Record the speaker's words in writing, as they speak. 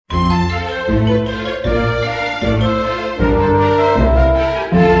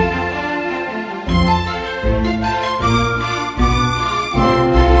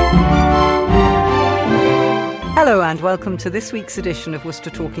welcome to this week's edition of Worcester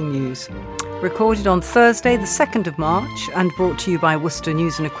Talking News. Recorded on Thursday the 2nd of March and brought to you by Worcester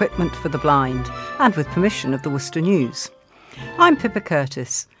News and Equipment for the Blind and with permission of the Worcester News. I'm Pippa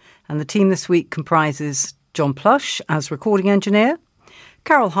Curtis and the team this week comprises John Plush as recording engineer,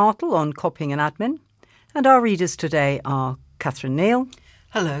 Carol Hartle on copying and admin, and our readers today are Catherine Neal.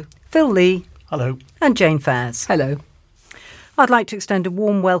 Hello. Phil Lee. Hello. And Jane Fairs. Hello. I'd like to extend a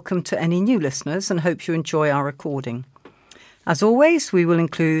warm welcome to any new listeners and hope you enjoy our recording. As always, we will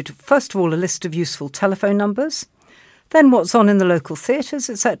include, first of all, a list of useful telephone numbers, then what's on in the local theatres,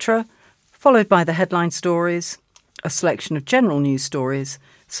 etc., followed by the headline stories, a selection of general news stories,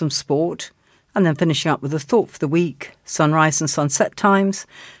 some sport, and then finishing up with a thought for the week, sunrise and sunset times,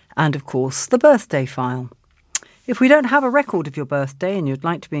 and, of course, the birthday file. If we don't have a record of your birthday and you'd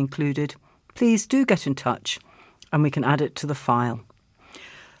like to be included, please do get in touch and we can add it to the file.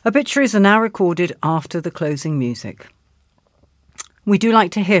 Obituaries are now recorded after the closing music. We do like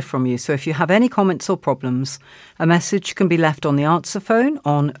to hear from you, so if you have any comments or problems, a message can be left on the answer phone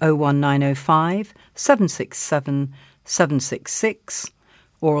on 01905 767 766,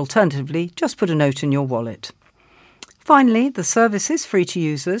 or alternatively, just put a note in your wallet. Finally, the service is free to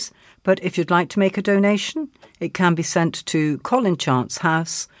users, but if you'd like to make a donation, it can be sent to Colin Chance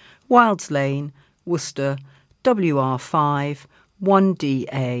House, Wilds Lane, Worcester, WR5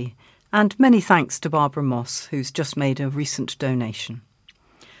 1DA, and many thanks to Barbara Moss, who's just made a recent donation.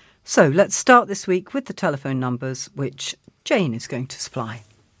 So let's start this week with the telephone numbers, which Jane is going to supply.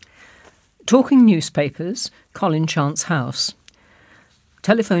 Talking Newspapers, Colin Chance House.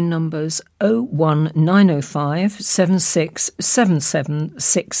 Telephone numbers 01905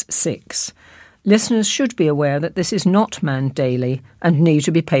 767766. Listeners should be aware that this is not manned daily and need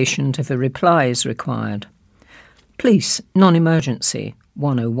to be patient if a reply is required. Police Non-Emergency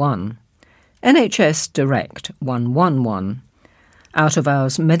 101. NHS Direct 111. Out of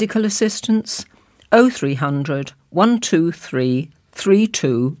Hours Medical Assistance 0300 123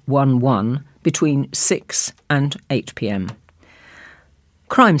 3211 between 6 and 8 p.m.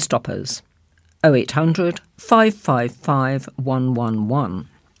 Crime Stoppers 0800 555 111.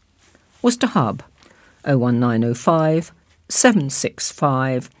 Worcester Hub 01905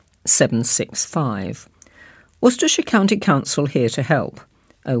 765 765. Worcestershire County Council here to help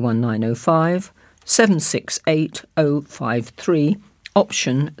 01905 768 053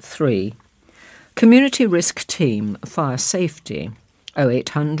 option 3. Community Risk Team Fire Safety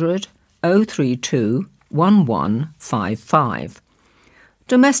 0800 032 1155.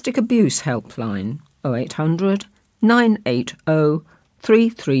 Domestic Abuse Helpline 0800 980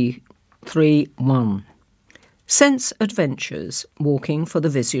 3331. Sense Adventures Walking for the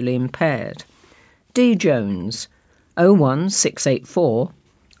Visually Impaired. D. Jones 01684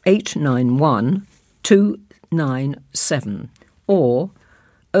 891 297 or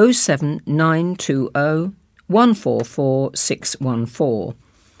 07920 144 614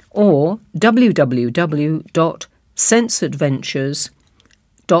 or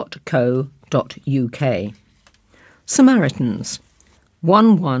www.senseadventures.co.uk. Samaritans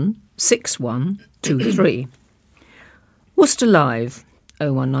 116123. Worcester Live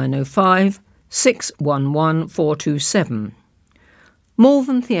 01905 611 427.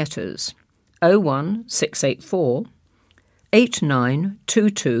 Malvern Theatres 01684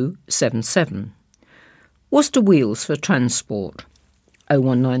 892277. Worcester Wheels for Transport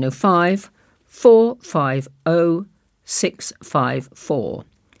 01905 450 654.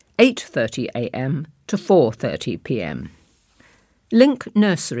 8:30 a.m. to 4:30 p.m. Link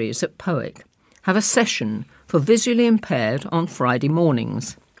Nurseries at Powick have a session for visually impaired on Friday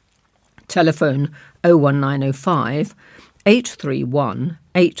mornings. Telephone 01905 831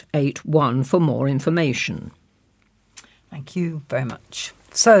 881 for more information. Thank you very much.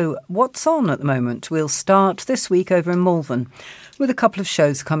 So, what's on at the moment? We'll start this week over in Malvern with a couple of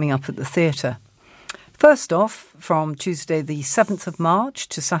shows coming up at the theatre. First off, from Tuesday the 7th of March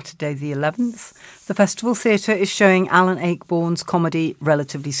to Saturday the 11th, the Festival Theatre is showing Alan Ayckbourn's comedy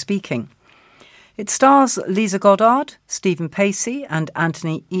Relatively Speaking. It stars Lisa Goddard, Stephen Pacey and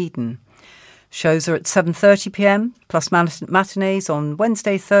Anthony Eden. Shows are at 7:30pm, plus matinees on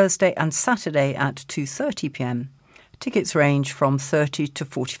Wednesday, Thursday and Saturday at 2:30pm. Tickets range from £30 to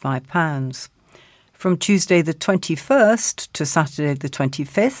 £45. From Tuesday the 21st to Saturday the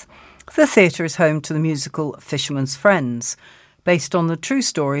 25th, the theatre is home to the musical Fisherman's Friends, based on the true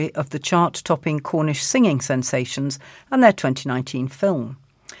story of the chart-topping Cornish singing sensations and their 2019 film.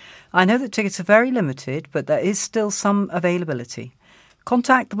 I know that tickets are very limited, but there is still some availability.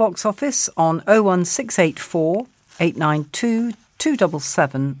 Contact the box office on 01684 892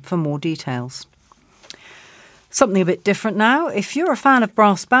 277 for more details. Something a bit different now. If you're a fan of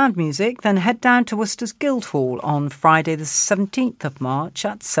brass band music, then head down to Worcester's Guildhall on Friday the 17th of March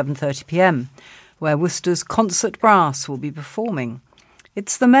at 7:30pm, where Worcester's Concert Brass will be performing.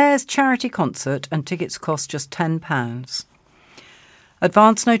 It's the Mayor's charity concert and tickets cost just £10.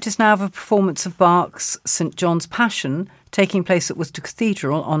 Advance notice now of a performance of Bach's St John's Passion taking place at Worcester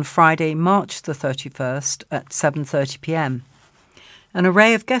Cathedral on Friday, March the 31st at 7:30pm. An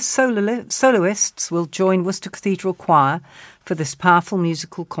array of guest soloists will join Worcester Cathedral Choir for this powerful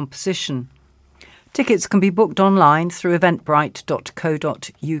musical composition. Tickets can be booked online through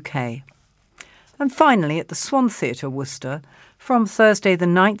eventbrite.co.uk. And finally, at the Swan Theatre, Worcester, from Thursday the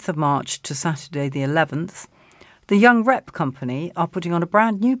 9th of March to Saturday the 11th, the Young Rep Company are putting on a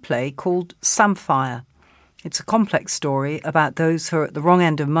brand new play called Samphire. It's a complex story about those who are at the wrong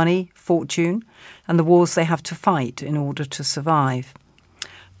end of money, fortune, and the wars they have to fight in order to survive.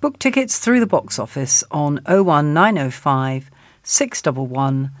 Book tickets through the box office on 01905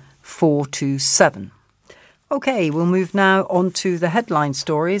 611 427. OK, we'll move now on to the headline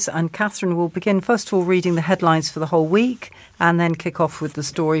stories, and Catherine will begin first of all reading the headlines for the whole week and then kick off with the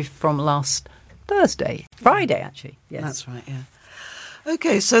story from last Friday actually. Yes. That's right, yeah.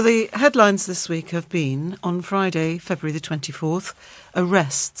 OK, so the headlines this week have been, on Friday, February the 24th,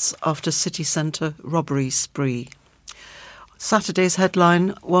 arrests after city centre robbery spree. Saturday's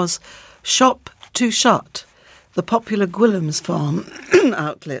headline was Shop to Shut. The popular Gwilym's Farm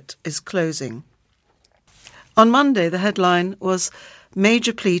outlet is closing. On Monday, the headline was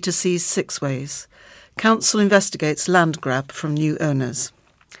Major Plea to Seize Sixways. Council investigates land grab from new owners.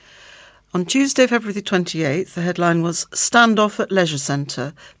 On Tuesday, February the 28th, the headline was Standoff at Leisure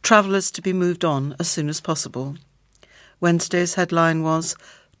Centre. Travellers to be moved on as soon as possible. Wednesday's headline was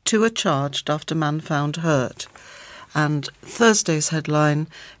Two are charged after man found hurt. And Thursday's headline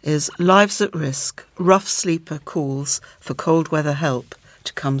is Lives at Risk. Rough sleeper calls for cold weather help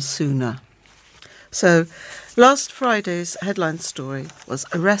to come sooner. So, last Friday's headline story was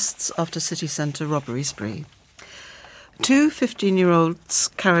Arrests after city centre robbery spree. Two 15-year-olds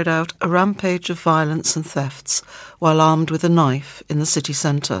carried out a rampage of violence and thefts while armed with a knife in the city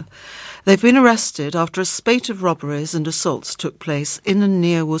centre. They've been arrested after a spate of robberies and assaults took place in and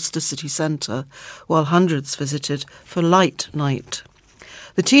near Worcester city centre, while hundreds visited for light night.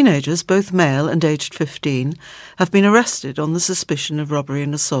 The teenagers, both male and aged 15, have been arrested on the suspicion of robbery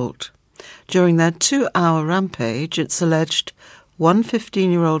and assault. During their 2-hour rampage, it's alleged one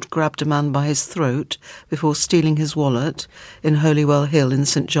 15-year-old grabbed a man by his throat before stealing his wallet in Holywell Hill in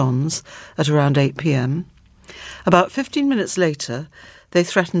St John's at around 8pm. About 15 minutes later, they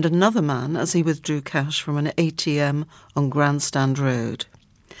threatened another man as he withdrew cash from an ATM on Grandstand Road.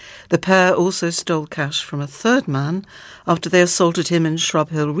 The pair also stole cash from a third man after they assaulted him in Shrub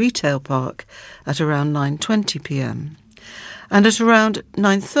Hill Retail Park at around 9:20pm. And at around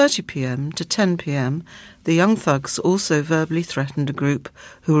 9:30pm to 10pm, the young thugs also verbally threatened a group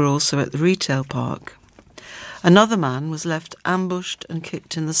who were also at the retail park. Another man was left ambushed and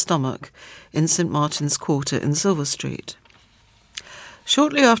kicked in the stomach in St Martin's Quarter in Silver Street.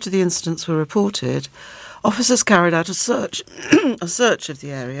 Shortly after the incidents were reported, officers carried out a search of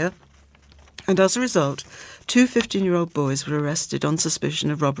the area, and as a result, two 15-year-old boys were arrested on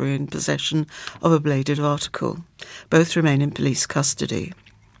suspicion of robbery and possession of a bladed article. Both remain in police custody.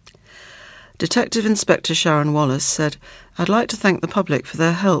 Detective Inspector Sharon Wallace said, "I'd like to thank the public for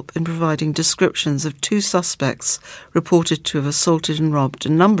their help in providing descriptions of two suspects reported to have assaulted and robbed a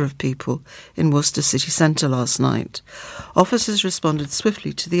number of people in Worcester city centre last night. Officers responded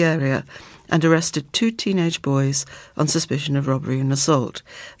swiftly to the area and arrested two teenage boys on suspicion of robbery and assault.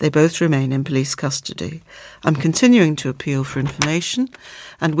 They both remain in police custody. I'm continuing to appeal for information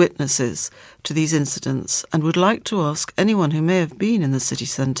and witnesses to these incidents and would like to ask anyone who may have been in the city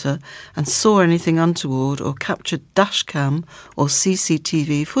centre and saw anything untoward or captured dashcam or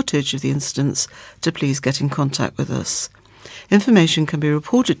CCTV footage of the incidents to please get in contact with us. Information can be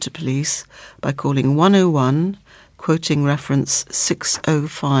reported to police by calling 101, quoting reference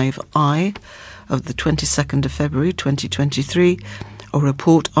 605I of the 22nd of February 2023, or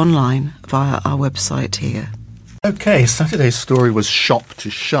report online via our website here." OK, Saturday's story was Shop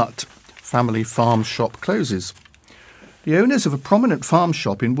to Shut. Family farm shop closes. The owners of a prominent farm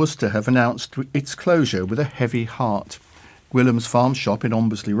shop in Worcester have announced its closure with a heavy heart. Gwilym's Farm Shop in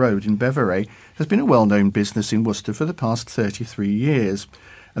Ombersley Road in Beverley has been a well-known business in Worcester for the past 33 years,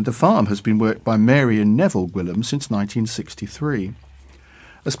 and the farm has been worked by Mary and Neville Gwilym since 1963.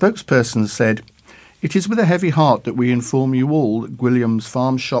 A spokesperson said, "It is with a heavy heart that we inform you all that Gwilym's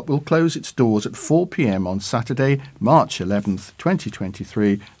Farm Shop will close its doors at 4 p.m. on Saturday, March 11th,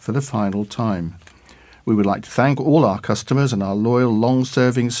 2023, for the final time. We would like to thank all our customers and our loyal,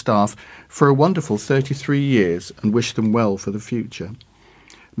 long-serving staff for a wonderful 33 years and wish them well for the future.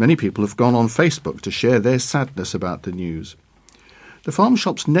 Many people have gone on Facebook to share their sadness about the news. The farm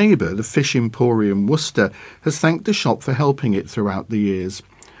shop's neighbour, the Fish Emporium Worcester, has thanked the shop for helping it throughout the years.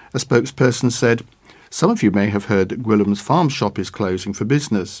 A spokesperson said, "Some of you may have heard that Gwillim's farm shop is closing for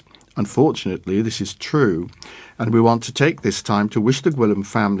business. Unfortunately, this is true, and we want to take this time to wish the Gwillim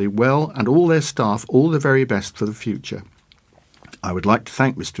family well and all their staff all the very best for the future. I would like to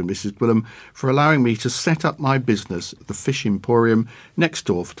thank Mr. and Mrs. Gwillim for allowing me to set up my business, the Fish Emporium, next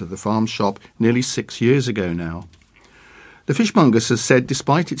door to the farm shop nearly 6 years ago now." The Fishmongers has said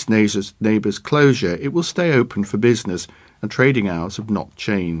despite its neighbour's closure, it will stay open for business and trading hours have not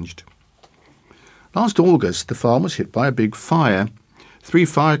changed. Last August, the farm was hit by a big fire. 3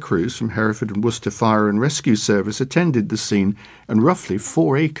 fire crews from Hereford and Worcester Fire and Rescue Service attended the scene and roughly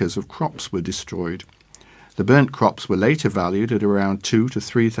 4 acres of crops were destroyed. The burnt crops were later valued at around £2,000 to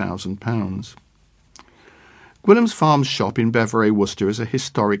 £3,000. Gwillim's Farm Shop in Beverley, Worcester is a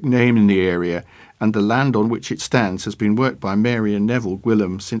historic name in the area, and the land on which it stands has been worked by Mary and Neville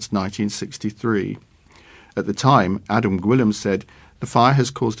Gwillim since 1963. At the time, Adam Gwillim said, "The fire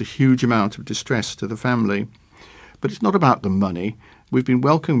has caused a huge amount of distress to the family. But it's not about the money. We've been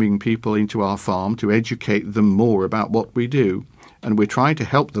welcoming people into our farm to educate them more about what we do, and we're trying to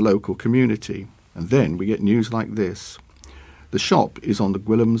help the local community. And then we get news like this." The shop is on the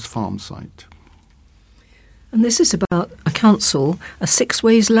Gwillim's farm site. And this is about a council, a Six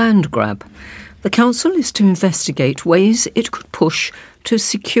Ways land grab. The council is to investigate ways it could push to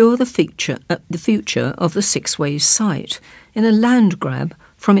secure the future of the Six Ways site in a land grab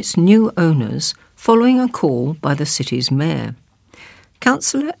from its new owners following a call by the city's mayor.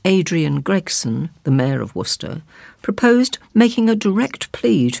 Councillor Adrian Gregson, the Mayor of Worcester, proposed making a direct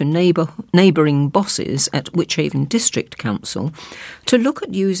plea to neighbouring bosses at Wychavon District Council to look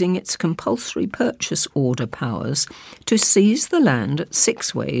at using its compulsory purchase order powers to seize the land at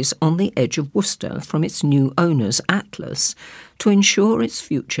Six Ways on the edge of Worcester from its new owners, Atlas, to ensure its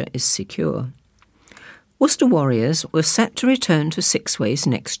future is secure. Worcester Warriors were set to return to Six Ways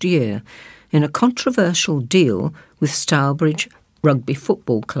next year in a controversial deal with Stourbridge Rugby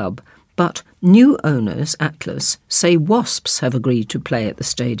Football Club, but new owners, Atlas, say Wasps have agreed to play at the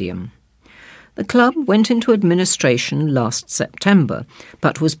stadium. The club went into administration last September,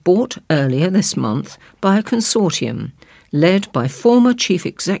 but was bought earlier this month by a consortium led by former Chief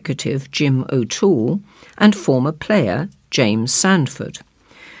Executive Jim O'Toole and former player James Sandford.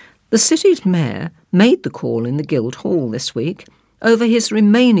 The city's mayor made the call in the Guildhall this week over his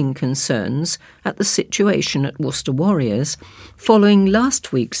remaining concerns at the situation at Worcester Warriors following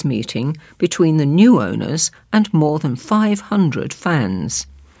last week's meeting between the new owners and more than 500 fans.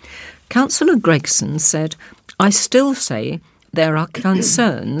 Councillor Gregson said, "I still say there are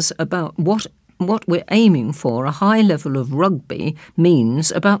concerns about what we're aiming for, a high level of rugby,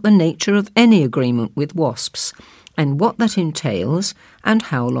 means about the nature of any agreement with Wasps and what that entails and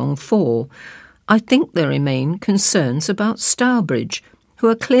how long for. I think there remain concerns about Stourbridge, who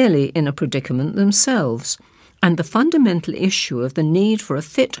are clearly in a predicament themselves, and the fundamental issue of the need for a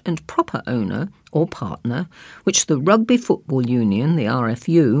fit and proper owner or partner, which the Rugby Football Union, the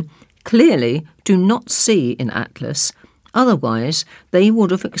RFU, clearly do not see in Atlas, otherwise they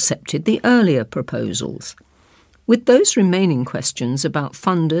would have accepted the earlier proposals. With those remaining questions about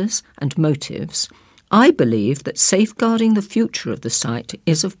funders and motives, I believe that safeguarding the future of the site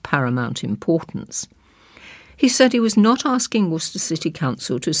is of paramount importance." He said he was not asking Worcester City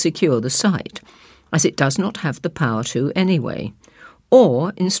Council to secure the site, as it does not have the power to anyway,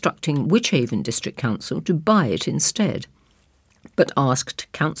 or instructing Wychavon District Council to buy it instead, but asked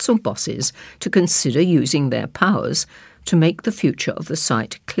council bosses to consider using their powers to make the future of the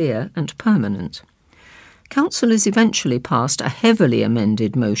site clear and permanent. Councillors eventually passed a heavily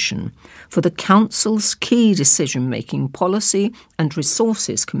amended motion for the Council's key decision-making policy and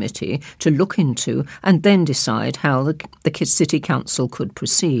resources committee to look into and then decide how the City Council could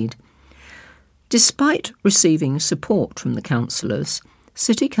proceed. Despite receiving support from the councillors,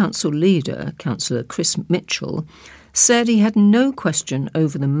 City Council leader, Councillor Chris Mitchell, said he had no question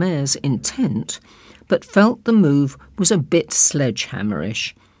over the Mayor's intent, but felt the move was a bit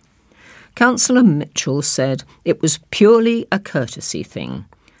sledgehammerish. Councillor Mitchell said it was purely a courtesy thing,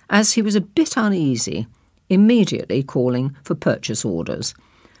 as he was a bit uneasy, immediately calling for purchase orders.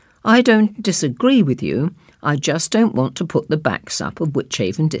 "I don't disagree with you, I just don't want to put the backs up of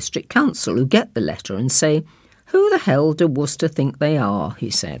Wychavon District Council who get the letter and say, 'Who the hell do Worcester think they are?'" he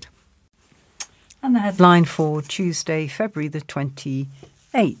said. And the headline for Tuesday, February the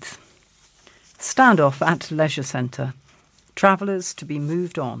 28th. Standoff at leisure centre. Travellers to be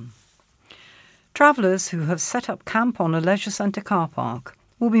moved on. Travellers who have set up camp on a leisure centre car park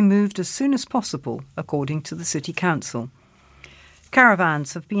will be moved as soon as possible, according to the City Council.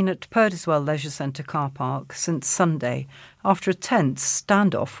 Caravans have been at Purdiswell Leisure Centre car park since Sunday after a tense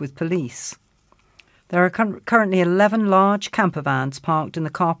standoff with police. There are currently 11 large camper vans parked in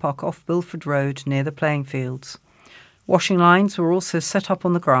the car park off Bilford Road near the playing fields. Washing lines were also set up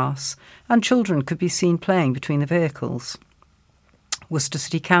on the grass, and children could be seen playing between the vehicles. Worcester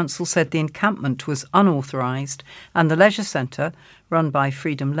City Council said the encampment was unauthorised and the leisure centre, run by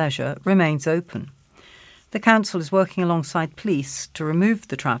Freedom Leisure, remains open. The council is working alongside police to remove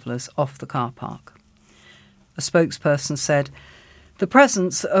the travellers off the car park. A spokesperson said, "The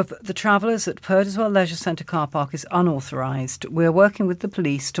presence of the travellers at Purdiswell Leisure Centre car park is unauthorised. We are working with the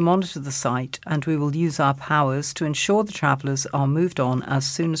police to monitor the site, and we will use our powers to ensure the travellers are moved on as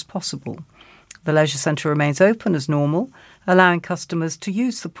soon as possible. The leisure centre remains open as normal, allowing customers to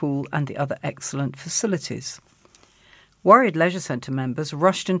use the pool and the other excellent facilities." Worried leisure centre members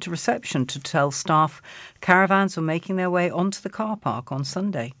rushed into reception to tell staff caravans were making their way onto the car park on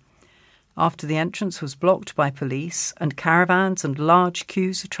Sunday. After the entrance was blocked by police and caravans and large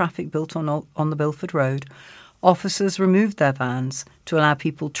queues of traffic built on the Bilford Road, officers removed their vans to allow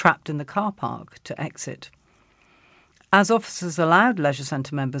people trapped in the car park to exit. As officers allowed leisure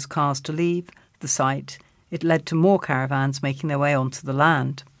centre members' cars to leave the site, it led to more caravans making their way onto the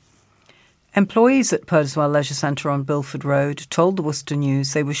land. Employees at Purdiswell Leisure Centre on Bilford Road told the Worcester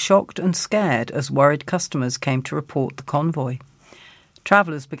News they were shocked and scared as worried customers came to report the convoy.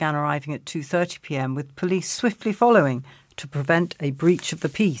 Travellers began arriving at 2:30 p.m, with police swiftly following to prevent a breach of the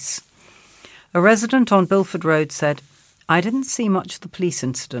peace. A resident on Bilford Road said, "I didn't see much of the police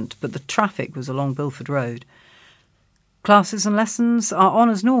incident, but the traffic was along Bilford Road. Classes and lessons are on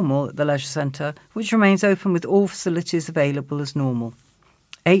as normal at the leisure centre, which remains open with all facilities available as normal.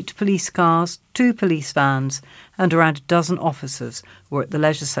 8 police cars, 2 police vans and around a dozen officers were at the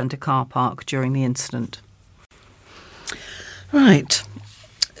leisure centre car park during the incident." Right.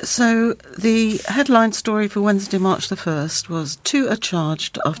 So the headline story for Wednesday, March the 1st was 2 are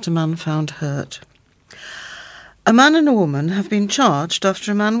charged after man found hurt. A man and a woman have been charged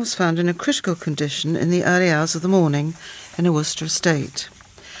after a man was found in a critical condition in the early hours of the morning in a Worcester estate.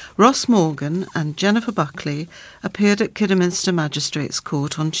 Ross Morgan and Jennifer Buckley appeared at Kidderminster Magistrates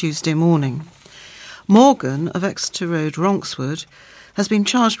Court on Tuesday morning. Morgan, of Exeter Road, Ronkswood, has been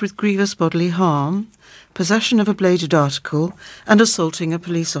charged with grievous bodily harm, possession of a bladed article and assaulting a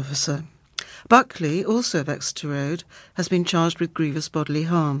police officer. Buckley, also of Exeter Road, has been charged with grievous bodily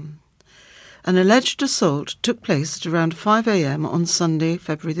harm. An alleged assault took place at around 5 a.m. on Sunday,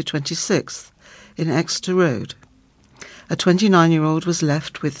 February the 26th, in Exeter Road. A 29-year-old was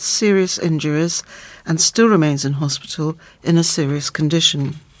left with serious injuries and still remains in hospital in a serious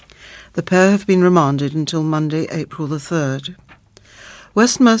condition. The pair have been remanded until Monday, April the 3rd.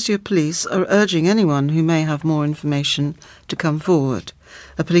 West Mercia Police are urging anyone who may have more information to come forward.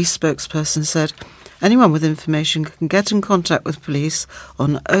 A police spokesperson said, "Anyone with information can get in contact with police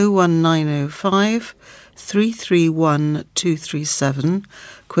on 01905 331 237,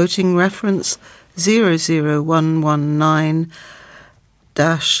 quoting reference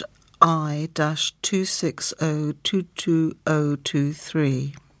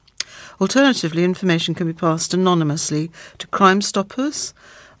 00119-I-260-22023. Alternatively, information can be passed anonymously to Crime Stoppers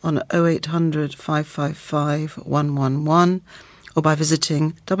on 0800 555 111 or by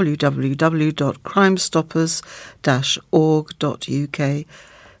visiting www.crimestoppers-org.uk.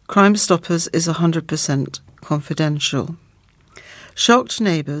 Crime Stoppers is 100% confidential. Shocked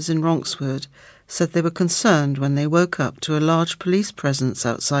neighbours in Ronkswood said they were concerned when they woke up to a large police presence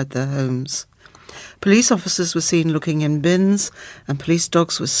outside their homes. Police officers were seen looking in bins and police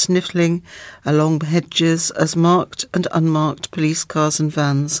dogs were sniffling along hedges as marked and unmarked police cars and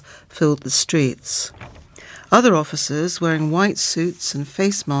vans filled the streets. Other officers wearing white suits and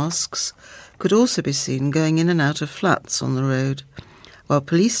face masks could also be seen going in and out of flats on the road, while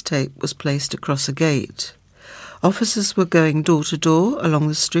police tape was placed across a gate. Officers were going door to door along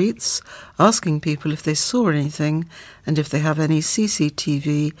the streets, asking people if they saw anything and if they have any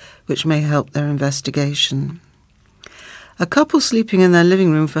CCTV which may help their investigation. A couple sleeping in their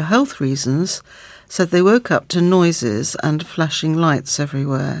living room for health reasons said they woke up to noises and flashing lights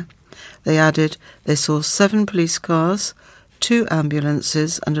everywhere. They added they saw 7 police cars, 2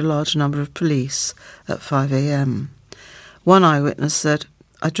 ambulances and a large number of police at 5 a.m. One eyewitness said,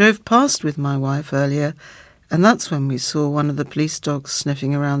 "I drove past with my wife earlier and that's when we saw one of the police dogs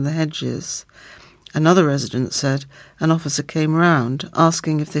sniffing around the hedges. Another resident said an officer came round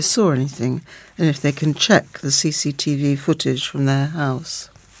asking if they saw anything and if they can check the CCTV footage from their house.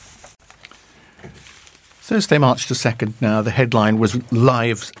 Thursday, March the 2nd now. The headline was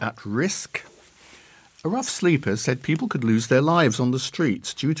Lives at Risk. A rough sleeper said people could lose their lives on the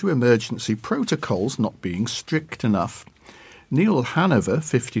streets due to emergency protocols not being strict enough. Neil Hanover,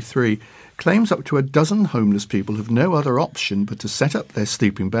 53, claims up to a dozen homeless people have no other option but to set up their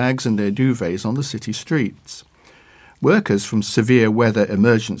sleeping bags and their duvets on the city streets. Workers from Severe Weather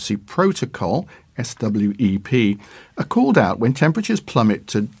Emergency Protocol, SWEP, are called out when temperatures plummet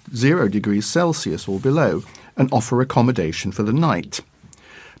to 0 degrees Celsius or below and offer accommodation for the night.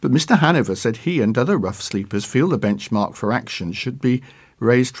 But Mr. Hanover said he and other rough sleepers feel the benchmark for action should be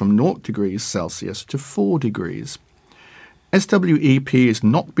raised from 0 degrees Celsius to 4 degrees. SWEP is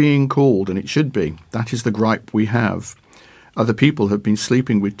not being called, and it should be. That is the gripe we have. Other people have been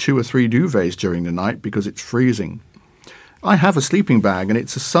sleeping with 2 or 3 duvets during the night because it's freezing. I have a sleeping bag, and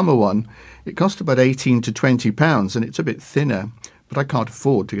it's a summer one. It cost about £18 to £20, and it's a bit thinner, but I can't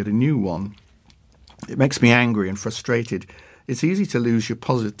afford to get a new one. It makes me angry and frustrated. It's easy to lose your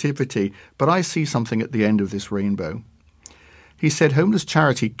positivity, but I see something at the end of this rainbow. He said homeless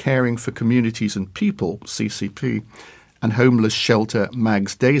charity Caring for Communities and People, CCP, and homeless shelter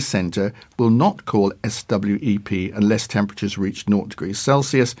Mags Day Centre will not call SWEP unless temperatures reach 0 degrees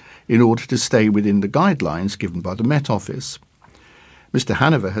Celsius in order to stay within the guidelines given by the Met Office. Mr.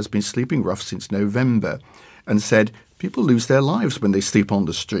 Hanover has been sleeping rough since November and said people lose their lives when they sleep on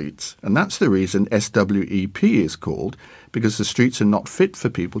the streets, and that's the reason SWEP is called, because the streets are not fit for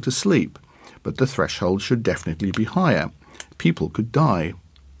people to sleep, but the threshold should definitely be higher. People could die.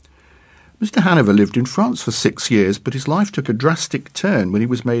 Mr. Hanover lived in France for 6 years, but his life took a drastic turn when he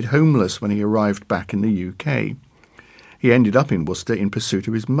was made homeless when he arrived back in the UK. He ended up in Worcester in pursuit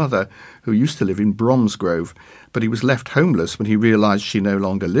of his mother, who used to live in Bromsgrove, but he was left homeless when he realised she no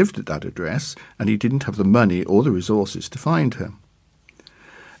longer lived at that address and he didn't have the money or the resources to find her.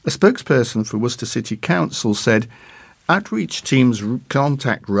 A spokesperson for Worcester City Council said outreach teams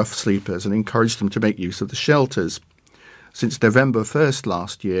contact rough sleepers and encourage them to make use of the shelters. Since November 1st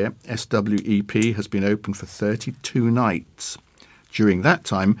last year, SWEP has been open for 32 nights. During that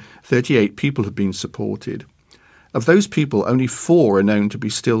time, 38 people have been supported. Of those people, only 4 are known to be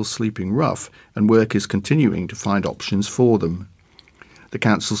still sleeping rough, and work is continuing to find options for them. The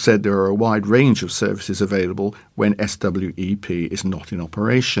council said there are a wide range of services available when SWEP is not in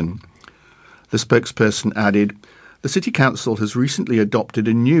operation. The spokesperson added, the City Council has recently adopted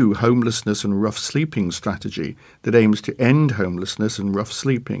a new homelessness and rough sleeping strategy that aims to end homelessness and rough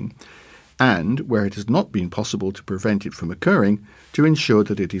sleeping, and, where it has not been possible to prevent it from occurring, to ensure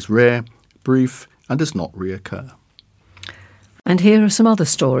that it is rare, brief, and does not reoccur. And here are some other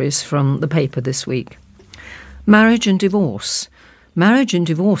stories from the paper this week. Marriage and divorce. Marriage and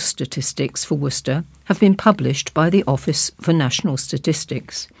divorce statistics for Worcester have been published by the Office for National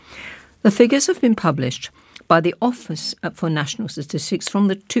Statistics. The figures have been published by the Office for National Statistics from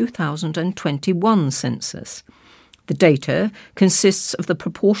the 2021 census. The data consists of the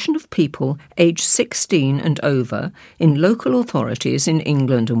proportion of people aged 16 and over in local authorities in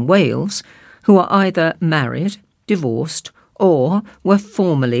England and Wales who are either married, divorced, or were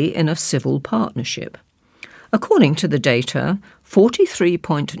formerly in a civil partnership. According to the data,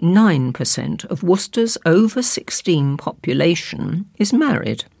 43.9% of Worcester's over 16 population is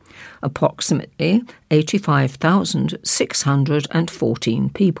married. Approximately 85,614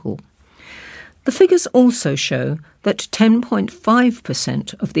 people. The figures also show that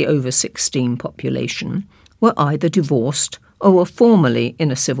 10.5% of the over 16 population were either divorced or were formerly in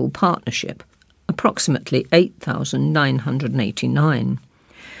a civil partnership, approximately 8,989.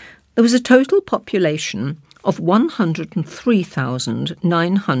 There was a total population of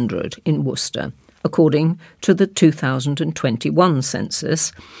 103,900 in Worcester, according to the 2021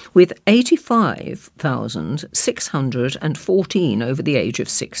 census, with 85,614 over the age of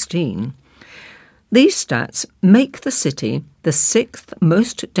 16. These stats make the city the 6th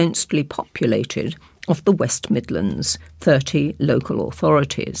most densely populated of the West Midlands, 30 local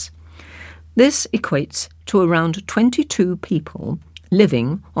authorities. This equates to around 22 people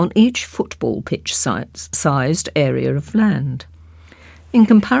living on each football pitch sized area of land. In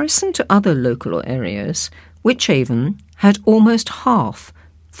comparison to other local areas, Wychavon had almost half,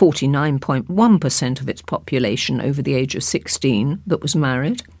 49.1% of its population over the age of 16 that was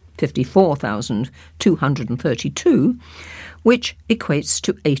married, 54,232, which equates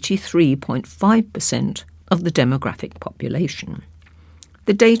to 83.5% of the demographic population.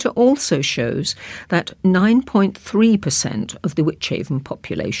 The data also shows that 9.3% of the Wychavon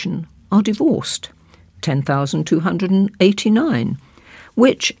population are divorced, 10,289,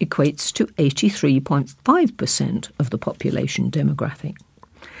 which equates to 83.5% of the population demographic.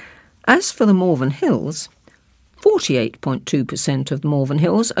 As for the Malvern Hills, 48.2% of the Malvern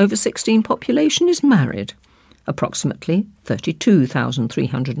Hills over 16 population is married, approximately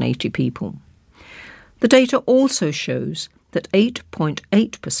 32,380 people. The data also shows that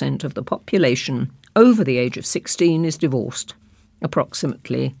 8.8% of the population over the age of 16 is divorced,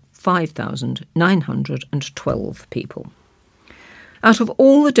 approximately 5,912 people. Out of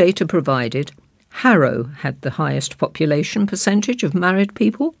all the data provided, Harrow had the highest population percentage of married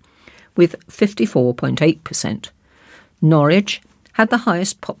people, with 54.8%. Norwich had the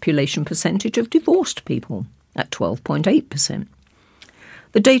highest population percentage of divorced people, at 12.8%.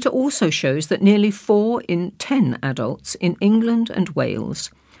 The data also shows that nearly 4 in 10 adults in England and Wales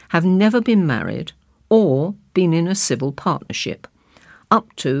have never been married or been in a civil partnership,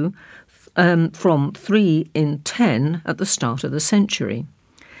 up to from 3 in 10 at the start of the century.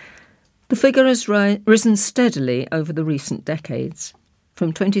 The figure has risen steadily over the recent decades,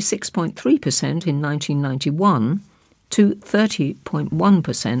 from 26.3% in 1991 to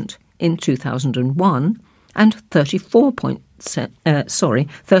 30.1% in 2001 and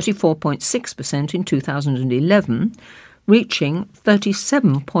 34.6% in 2011, reaching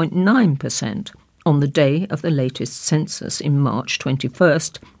 37.9% on the day of the latest census in March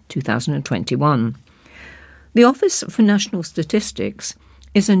 21st, 2021. The Office for National Statistics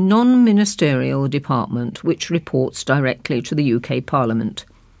is a non-ministerial department which reports directly to the UK Parliament,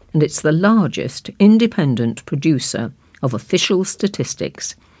 and it's the largest independent producer of official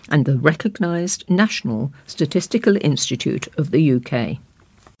statistics and the recognised National Statistical Institute of the UK.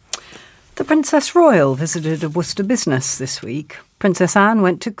 The Princess Royal visited a Worcester business this week. Princess Anne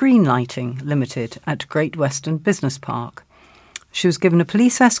went to Green Lighting Limited at Great Western Business Park. She was given a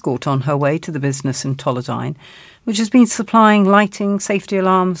police escort on her way to the business in Tolladine, which has been supplying lighting, safety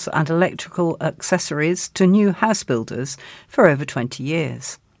alarms and electrical accessories to new house builders for over 20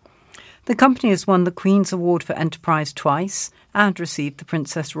 years. The company has won the Queen's Award for Enterprise twice and received the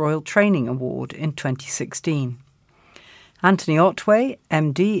Princess Royal Training Award in 2016. Anthony Otway,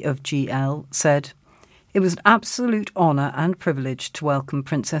 MD of GL, said, "It was an absolute honour and privilege to welcome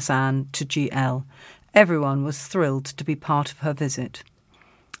Princess Anne to GL. Everyone was thrilled to be part of her visit.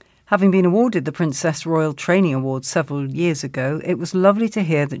 Having been awarded the Princess Royal Training Award several years ago, it was lovely to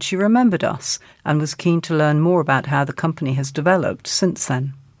hear that she remembered us and was keen to learn more about how the company has developed since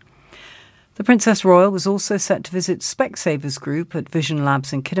then." The Princess Royal was also set to visit Specsavers Group at Vision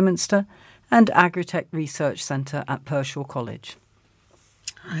Labs in Kidderminster and Agritech Research Centre at Pershaw College.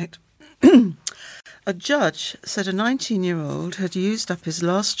 Right. A judge said a 19-year-old had used up his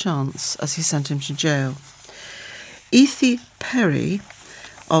last chance as he sent him to jail. Ethy Perry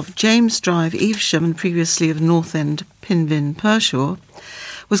of James Drive, Evesham, and previously of North End, Pinvin, Pershaw,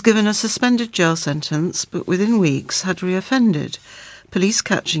 was given a suspended jail sentence but within weeks had reoffended, police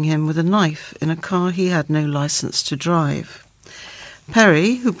catching him with a knife in a car he had no licence to drive.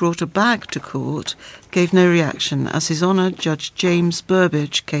 Perry, who brought a bag to court, gave no reaction as His Honour Judge James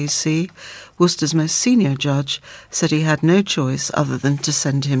Burbidge, KC, Worcester's most senior judge, said he had no choice other than to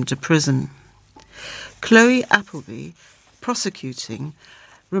send him to prison. Chloe Appleby, prosecuting,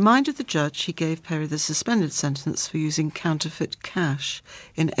 reminded the judge he gave Perry the suspended sentence for using counterfeit cash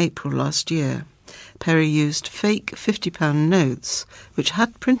in April last year. Perry used fake £50 notes, which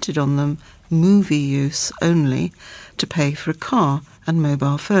had printed on them movie use only, to pay for a car and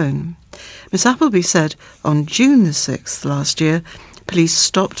mobile phone. Miss Appleby said on June the 6th last year, police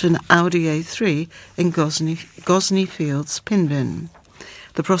stopped an Audi A3 in Gosney Fields, Pinvin.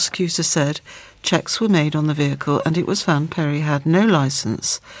 The prosecutor said checks were made on the vehicle and it was found Perry had no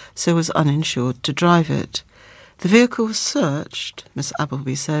licence, so was uninsured to drive it. The vehicle was searched, Miss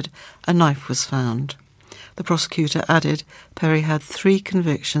Appleby said. A knife was found. The prosecutor added Perry had 3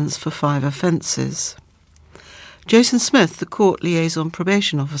 convictions for 5 offences. Jason Smith, the court liaison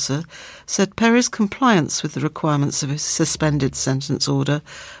probation officer, said Perry's compliance with the requirements of his suspended sentence order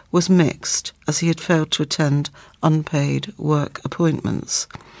was mixed, as he had failed to attend unpaid work appointments.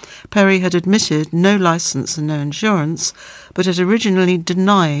 Perry had admitted no licence and no insurance, but had originally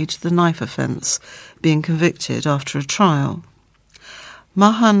denied the knife offence, being convicted after a trial.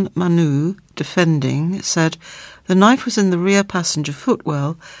 Mahan Manu, defending, said the knife was in the rear passenger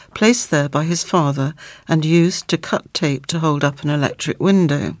footwell, placed there by his father and used to cut tape to hold up an electric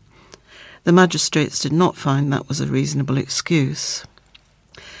window. The magistrates did not find that was a reasonable excuse.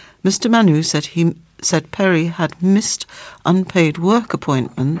 Mr. Manu said Perry had missed unpaid work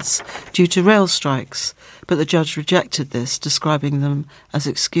appointments due to rail strikes, but the judge rejected this, describing them as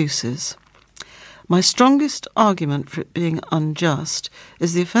excuses. My strongest argument for it being unjust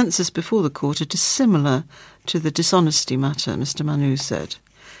is the offences before the court are dissimilar to the dishonesty matter, Mr Manu said.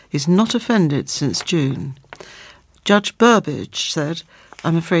 He's not offended since June. Judge Burbage said,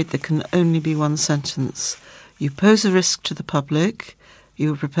 I'm afraid there can only be one sentence. You pose a risk to the public.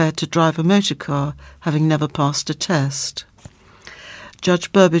 You were prepared to drive a motor car, having never passed a test.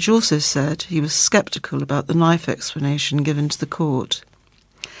 Judge Burbage also said he was sceptical about the knife explanation given to the court.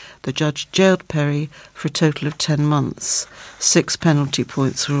 The judge jailed Perry for a total of 10 months. 6 penalty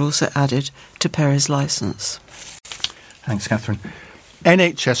points were also added to Perry's licence. Thanks, Catherine.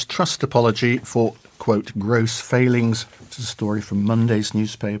 NHS Trust apology for, quote, gross failings. It's a story from Monday's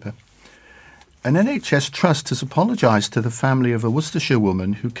newspaper. An NHS Trust has apologised to the family of a Worcestershire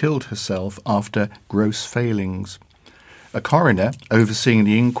woman who killed herself after gross failings. A coroner overseeing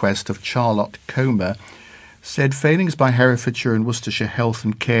the inquest of Charlotte Comer said failings by Herefordshire and Worcestershire Health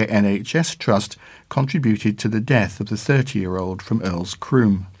and Care NHS Trust contributed to the death of the 30-year-old from Earl's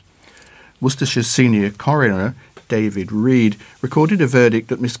Croom. Worcestershire's senior coroner, David Reid, recorded a verdict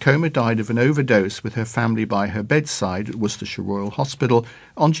that Miss Comer died of an overdose with her family by her bedside at Worcestershire Royal Hospital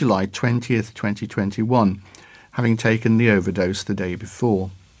on July 20th, 2021, having taken the overdose the day before.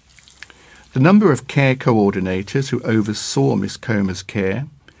 The number of care coordinators who oversaw Miss Comer's care,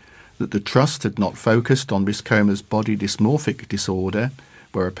 that the Trust had not focused on Miss Comer's body dysmorphic disorder,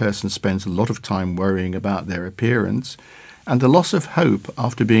 where a person spends a lot of time worrying about their appearance, and the loss of hope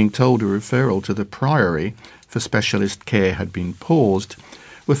after being told a referral to the Priory for specialist care had been paused,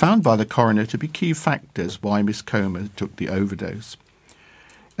 were found by the coroner to be key factors why Miss Comer took the overdose.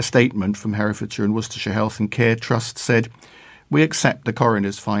 A statement from Herefordshire and Worcestershire Health and Care Trust said, "We accept the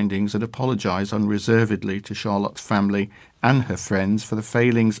coroner's findings and apologise unreservedly to Charlotte's family and her friends for the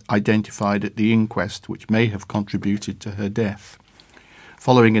failings identified at the inquest which may have contributed to her death.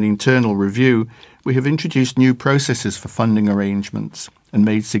 Following an internal review, we have introduced new processes for funding arrangements and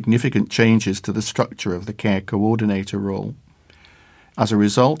made significant changes to the structure of the care coordinator role. As a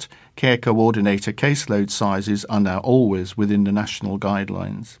result, care coordinator caseload sizes are now always within the national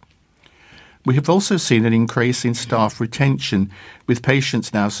guidelines. We have also seen an increase in staff retention, with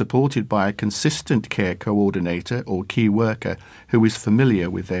patients now supported by a consistent care coordinator or key worker who is familiar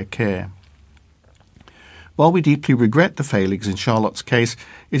with their care. While we deeply regret the failings in Charlotte's case,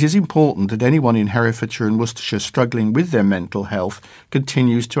 it is important that anyone in Herefordshire and Worcestershire struggling with their mental health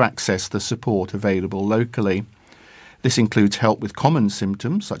continues to access the support available locally. This includes help with common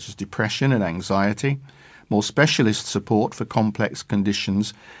symptoms such as depression and anxiety, more specialist support for complex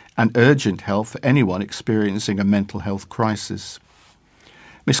conditions, and urgent help for anyone experiencing a mental health crisis.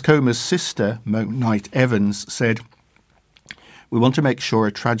 Miss Comer's sister, Mo Knight Evans, said, "We want to make sure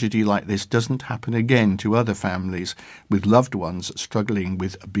a tragedy like this doesn't happen again to other families with loved ones struggling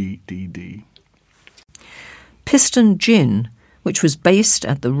with BDD." Piston Gin, which was based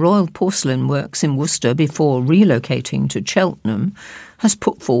at the Royal Porcelain Works in Worcester before relocating to Cheltenham, has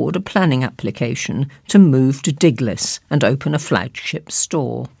put forward a planning application to move to Diglis and open a flagship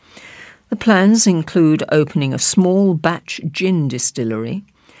store. The plans include opening a small batch gin distillery,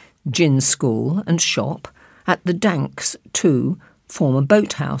 gin school and shop at the Danks 2 former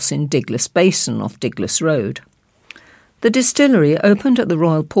boathouse in Diglis Basin off Diglis Road. The distillery opened at the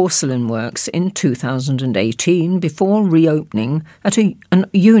Royal Porcelain Works in 2018 before reopening at an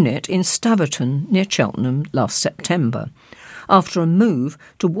unit in Staverton near Cheltenham last September, after a move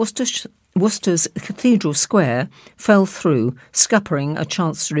to Worcester's Cathedral Square fell through, scuppering a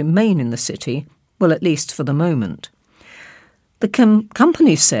chance to remain in the city, well, at least for the moment. The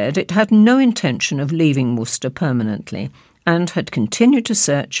company said it had no intention of leaving Worcester permanently and had continued to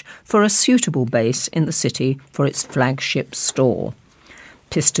search for a suitable base in the city for its flagship store.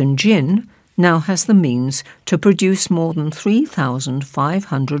 Piston Gin now has the means to produce more than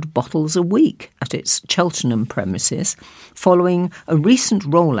 3,500 bottles a week at its Cheltenham premises, following a recent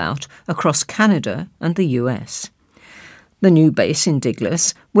rollout across Canada and the US. The new base in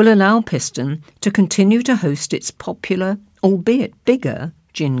Diglis will allow Piston to continue to host its popular, albeit bigger,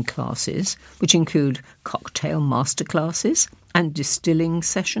 gin classes, which include cocktail masterclasses and distilling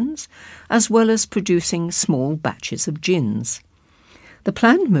sessions, as well as producing small batches of gins. The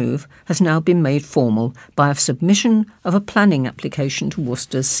planned move has now been made formal by a submission of a planning application to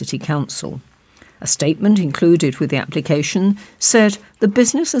Worcester's City Council. A statement included with the application said the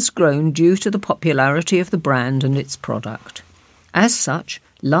business has grown due to the popularity of the brand and its product. As such,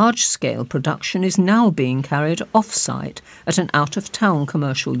 large-scale production is now being carried off-site at an out-of-town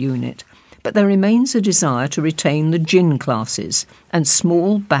commercial unit, but there remains a desire to retain the gin classes and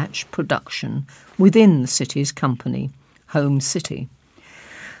small batch production within the city's company, Home City.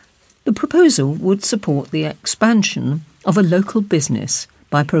 The proposal would support the expansion of a local business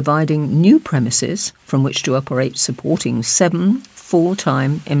by providing new premises from which to operate, supporting 7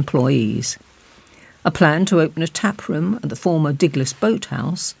 full-time employees. A plan to open a tap room at the former Diglis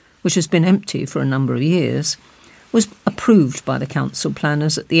Boathouse, which has been empty for a number of years, was approved by the council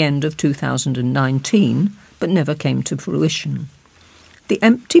planners at the end of 2019, but never came to fruition. The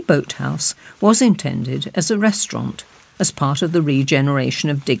empty boathouse was intended as a restaurant as part of the regeneration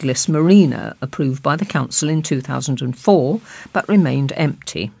of Diglis Marina, approved by the council in 2004, but remained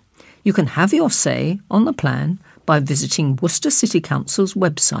empty. You can have your say on the plan by visiting Worcester City Council's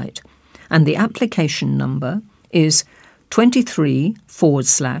website, and the application number is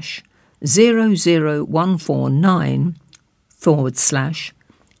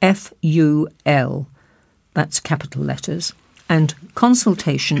 23/00149/FUL. That's capital letters. And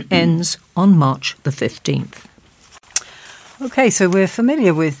consultation ends on March the 15th. OK, so we're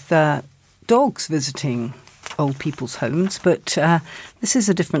familiar with dogs visiting old people's homes, but this is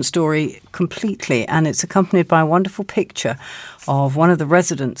a different story completely, and it's accompanied by a wonderful picture of one of the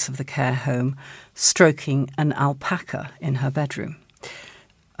residents of the care home stroking an alpaca in her bedroom.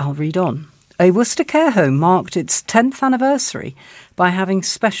 I'll read on. A Worcester care home marked its 10th anniversary by having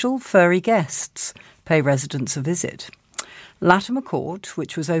special furry guests pay residents a visit. Latimer Court,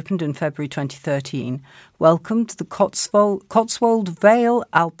 which was opened in February 2013, welcomed the Cotswold Vale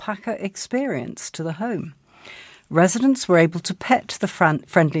alpaca experience to the home. Residents were able to pet the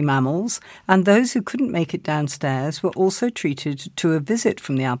friendly mammals, and those who couldn't make it downstairs were also treated to a visit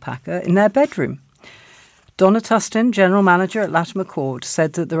from the alpaca in their bedroom. Donna Tustin, General Manager at Latimer Court,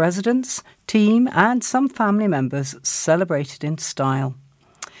 said that the residents, team and some family members celebrated in style.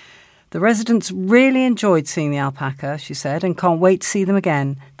 The residents really enjoyed seeing the alpaca, she said, and can't wait to see them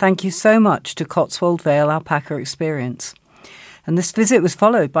again. Thank you so much to Cotswold Vale Alpaca Experience. And this visit was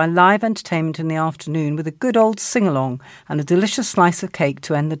followed by live entertainment in the afternoon with a good old sing-along and a delicious slice of cake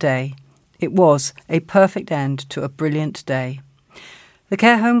to end the day. It was a perfect end to a brilliant day. The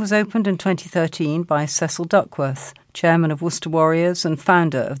care home was opened in 2013 by Cecil Duckworth, Chairman of Worcester Warriors and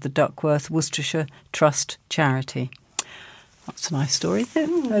founder of the Duckworth Worcestershire Trust charity. That's a nice story.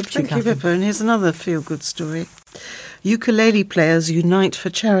 Thank you, Pippa. And here's another feel-good story. Ukulele players unite for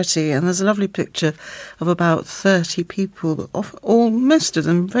charity, and there's a lovely picture of about 30 people, most of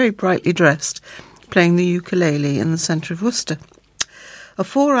them very brightly dressed, playing the ukulele in the centre of Worcester. A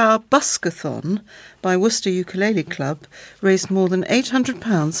 4-hour buskathon by Worcester Ukulele Club raised more than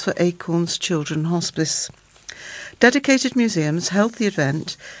 £800 for Acorns Children Hospice. Dedicated Museums held the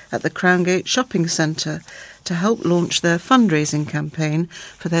event at the Crowngate Shopping Centre to help launch their fundraising campaign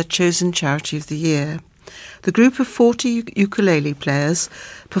for their chosen charity of the year. The group of 40 ukulele players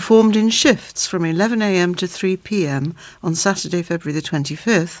performed in shifts from 11 a.m. to 3 p.m. on Saturday, February the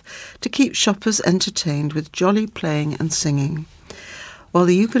 25th, to keep shoppers entertained with jolly playing and singing. While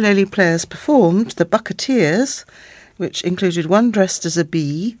the ukulele players performed, the Bucketeers, which included one dressed as a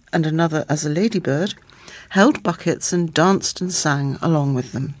bee and another as a ladybird, held buckets and danced and sang along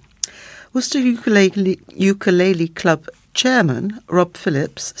with them. Worcester Ukulele Club Chairman Rob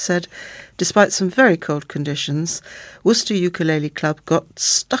Phillips said, despite some very cold conditions, Worcester Ukulele Club got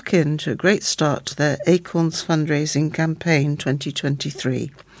stuck into a great start to their Acorns fundraising campaign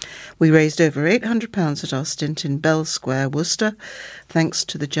 2023. We raised over £800 at our stint in Bell Square, Worcester, thanks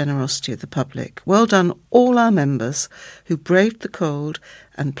to the generosity of the public. Well done all our members who braved the cold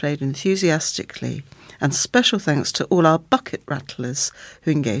and played enthusiastically. And special thanks to all our bucket rattlers who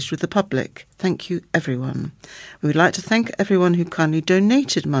engaged with the public. Thank you, everyone. We would like to thank everyone who kindly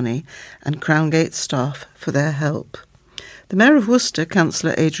donated money and Crowngate staff for their help. The Mayor of Worcester,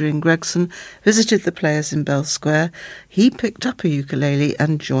 Councillor Adrian Gregson, visited the players in Bell Square. He picked up a ukulele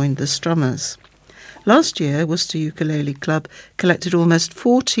and joined the strummers. Last year, Worcester Ukulele Club collected almost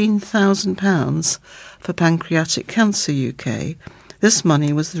 £14,000 for Pancreatic Cancer UK. This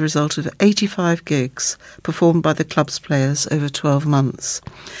money was the result of 85 gigs performed by the club's players over 12 months.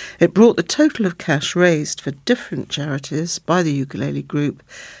 It brought the total of cash raised for different charities by the ukulele group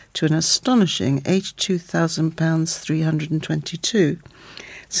to an astonishing £82,322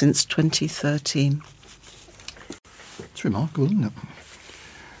 since 2013. It's remarkable, isn't it?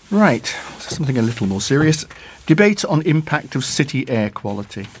 Right, something a little more serious. Debate on impact of city air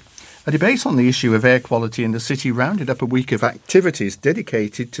quality. A debate on the issue of air quality in the city rounded up a week of activities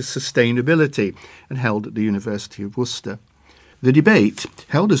dedicated to sustainability and held at the University of Worcester. The debate,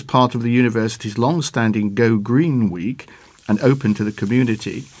 held as part of the university's long-standing Go Green Week and open to the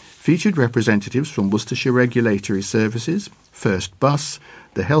community, featured representatives from Worcestershire Regulatory Services, First Bus,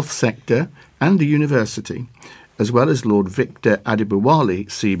 the health sector and the university, as well as Lord Victor Adebowale,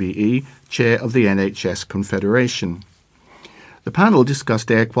 CBE, Chair of the NHS Confederation. The panel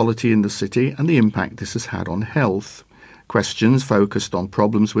discussed air quality in the city and the impact this has had on health. Questions focused on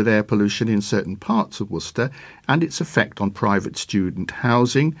problems with air pollution in certain parts of Worcester and its effect on private student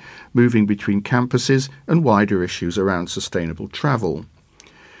housing, moving between campuses, and wider issues around sustainable travel.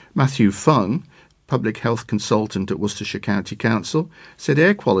 Matthew Fung, public health consultant at Worcestershire County Council, said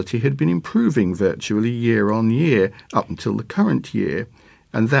air quality had been improving virtually year on year up until the current year,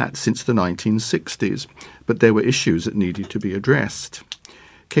 and that since the 1960s, but there were issues that needed to be addressed.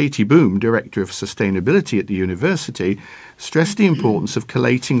 Katie Boom, Director of Sustainability at the university, stressed the importance of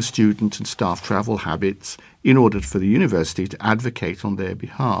collating student and staff travel habits in order for the university to advocate on their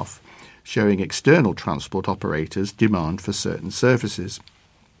behalf, showing external transport operators demand for certain services.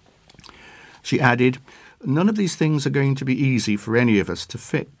 She added, "None of these things are going to be easy for any of us to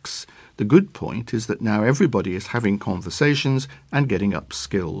fix. The good point is that now everybody is having conversations and getting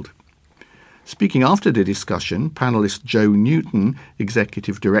upskilled." Speaking after the discussion, panellist Joe Newton,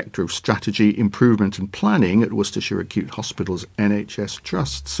 Executive Director of Strategy, Improvement and Planning at Worcestershire Acute Hospitals NHS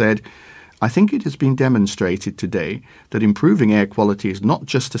Trust, said, "I think it has been demonstrated today that improving air quality is not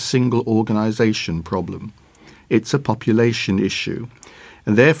just a single organisation problem. It's a population issue,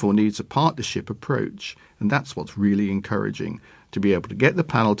 and therefore needs a partnership approach, and that's what's really encouraging, to be able to get the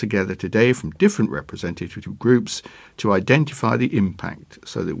panel together today from different representative groups to identify the impact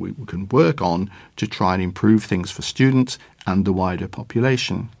so that we can work on to try and improve things for students and the wider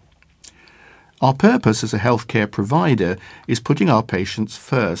population. Our purpose as a healthcare provider is putting our patients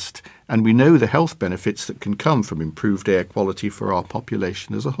first, and we know the health benefits that can come from improved air quality for our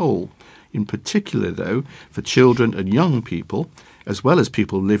population as a whole, in particular, though, for children and young people, as well as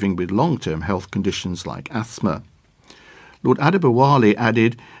people living with long-term health conditions like asthma." Lord Adebowale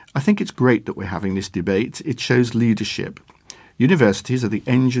added, "I think it's great that we're having this debate. It shows leadership. Universities are the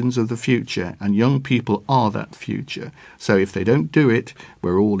engines of the future, and young people are that future. So if they don't do it,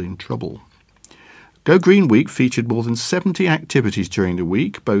 we're all in trouble." Go Green Week featured more than 70 activities during the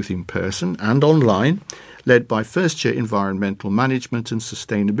week, both in person and online, led by first-year environmental management and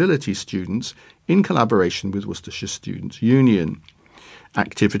sustainability students in collaboration with Worcestershire Students' Union.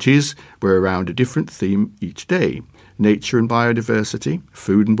 Activities were around a different theme each day: nature and biodiversity,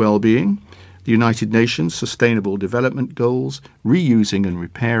 food and well-being, the United Nations Sustainable Development Goals, reusing and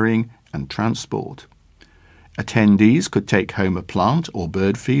repairing, and transport. Attendees could take home a plant or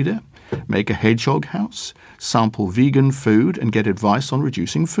bird feeder, make a hedgehog house, sample vegan food and get advice on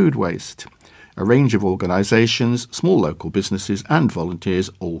reducing food waste. A range of organisations, small local businesses and volunteers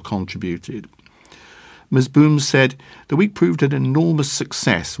all contributed. Ms. Boom said, "The week proved an enormous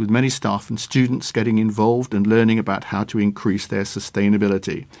success, with many staff and students getting involved and learning about how to increase their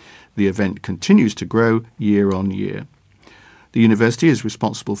sustainability. The event continues to grow year on year. The university is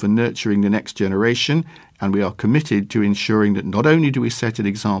responsible for nurturing the next generation, and we are committed to ensuring that not only do we set an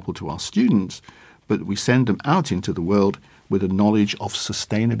example to our students, but that we send them out into the world with a knowledge of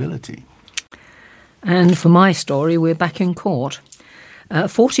sustainability." And for my story, we're back in court. A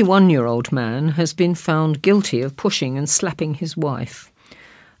 41-year-old man has been found guilty of pushing and slapping his wife.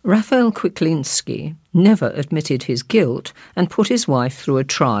 Raphael Kwiklinski never admitted his guilt and put his wife through a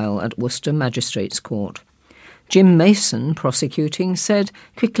trial at Worcester Magistrates Court. Jim Mason, prosecuting, said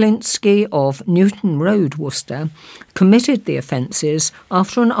Kwiklinski of Newton Road, Worcester, committed the offences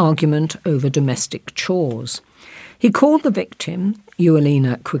after an argument over domestic chores. He called the victim,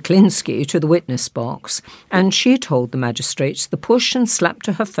 Eulina Kwiklinski, to the witness box, and she told the magistrates the push and slap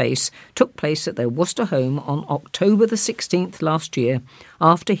to her face took place at their Worcester home on October the 16th last year,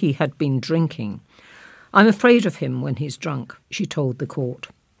 after he had been drinking. "I'm afraid of him when he's drunk," she told the court.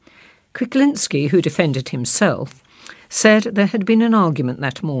 Kwiklinski, who defended himself, said there had been an argument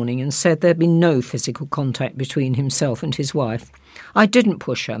that morning and said there had been no physical contact between himself and his wife. "I didn't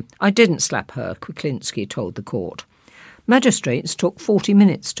push her. I didn't slap her," Kwiklinski told the court. Magistrates took 40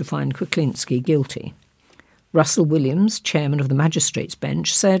 minutes to find Kwiklinski guilty. Russell Williams, chairman of the magistrates'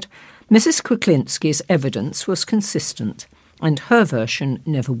 bench, said Mrs. Kwiklinski's evidence was consistent and her version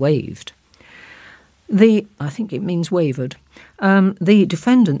never wavered. I think it means wavered. The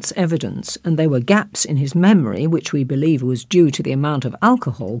defendant's evidence, and there were gaps in his memory, which we believe was due to the amount of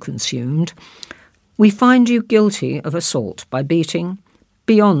alcohol consumed. "We find you guilty of assault by beating,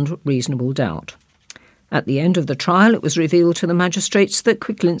 beyond reasonable doubt." At the end of the trial, it was revealed to the magistrates that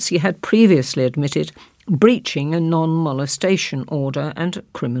Kwiklinski had previously admitted breaching a non-molestation order and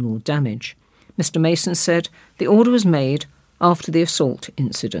criminal damage. Mr. Mason said the order was made after the assault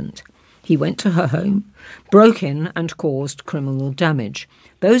incident. He went to her home, broke in and caused criminal damage.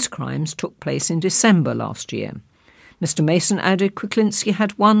 Those crimes took place in December last year. Mr Mason added Kuklinski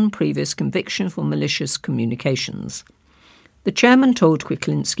had one previous conviction for malicious communications. The chairman told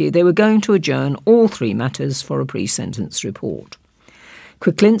Kuklinski they were going to adjourn all 3 matters for a pre-sentence report.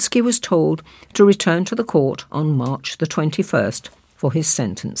 Kuklinski was told to return to the court on March the 21st for his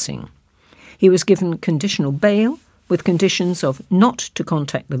sentencing. He was given conditional bail with conditions of not to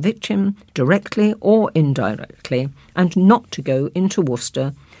contact the victim directly or indirectly and not to go into the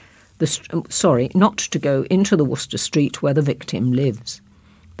Worcester Street where the victim lives.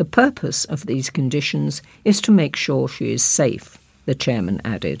 The purpose of these conditions is to make sure she is safe, the chairman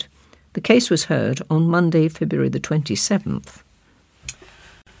added. The case was heard on Monday, February the 27th.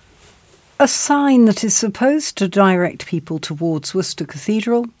 A sign that is supposed to direct people towards Worcester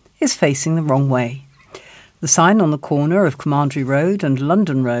Cathedral is facing the wrong way. The sign on the corner of Commandery Road and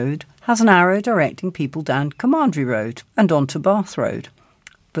London Road has an arrow directing people down Commandery Road and onto Bath Road,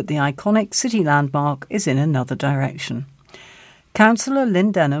 but the iconic city landmark is in another direction. Councillor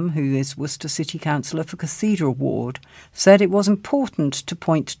Lynn Denham, who is Worcester City Councillor for Cathedral Ward, said it was important to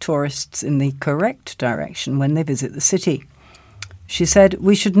point tourists in the correct direction when they visit the city. She said,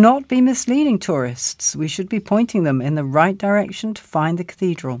 "We should not be misleading tourists. We should be pointing them in the right direction to find the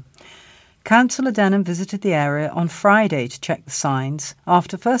cathedral." Councillor Denham visited the area on Friday to check the signs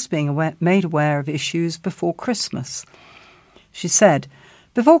after first being made aware of issues before Christmas. She said,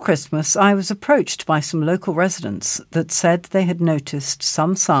 "Before Christmas, I was approached by some local residents that said they had noticed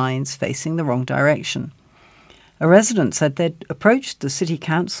some signs facing the wrong direction. A resident said they'd approached the city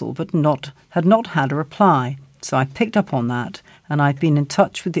council but had not had a reply, so I picked up on that and I've been in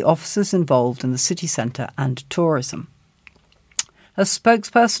touch with the officers involved in the city centre and tourism." A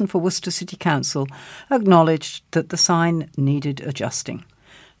spokesperson for Worcester City Council acknowledged that the sign needed adjusting.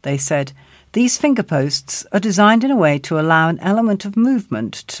 They said, "These finger posts are designed in a way to allow an element of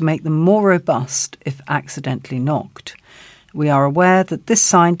movement to make them more robust if accidentally knocked. We are aware that this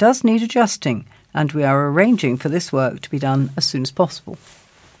sign does need adjusting, and we are arranging for this work to be done as soon as possible."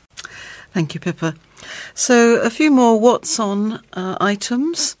 Thank you, Pippa. So a few more what's on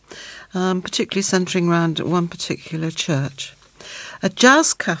items, particularly centring around one particular church. A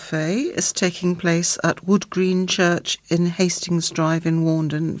jazz cafe is taking place at Wood Green Church in Hastings Drive in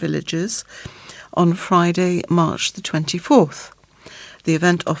Warndon Villages on Friday, March the 24th. The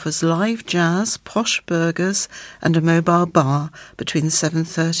event offers live jazz, posh burgers and a mobile bar between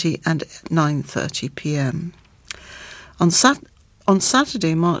 7:30 and 9:30 p.m. On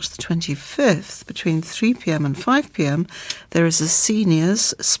Saturday, March the 25th, between 3 p.m. and 5 p.m, there is a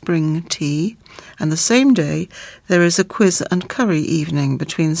seniors spring tea, and the same day there is a quiz and curry evening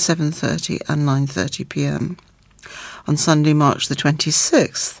between 7:30 and 9:30 p.m. On Sunday, March the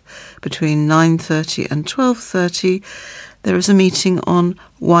 26th, between 9:30 and 12:30, there is a meeting on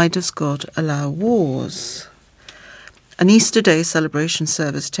Why Does God Allow Wars? An Easter Day celebration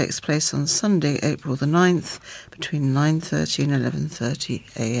service takes place on Sunday, April the 9th, between 9:30 and 11:30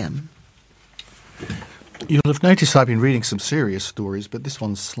 a.m. You'll have noticed I've been reading some serious stories, but this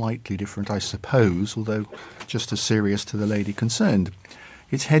one's slightly different, I suppose, although just as serious to the lady concerned.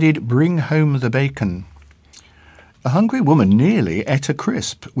 It's headed, "Bring Home the Bacon." A hungry woman nearly ate a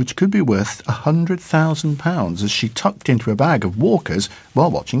crisp, which could be worth £100,000 as she tucked into a bag of Walkers while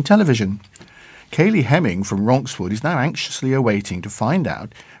watching television. Kaylee Hemming from Ronkswood is now anxiously awaiting to find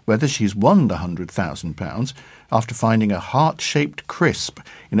out whether she's won the £100,000 after finding a heart-shaped crisp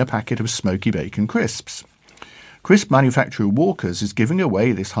in a packet of smoky bacon crisps. Crisp manufacturer Walkers is giving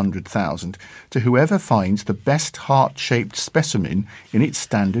away this $100,000 to whoever finds the best heart-shaped specimen in its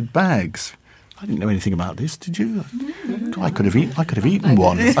standard bags. I didn't know anything about this, did you? I could have eaten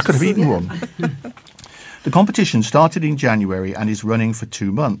one. The competition started in January and is running for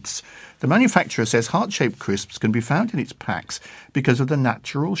 2 months. The manufacturer says heart-shaped crisps can be found in its packs because of the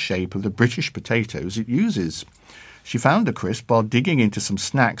natural shape of the British potatoes it uses. She found the crisp while digging into some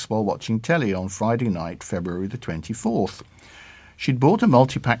snacks while watching telly on Friday night, February the 24th. She'd bought a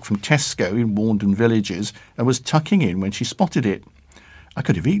multi-pack from Tesco in Warndon Villages and was tucking in when she spotted it. "I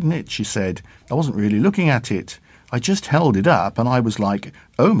could have eaten it," she said. "I wasn't really looking at it. I just held it up and I was like,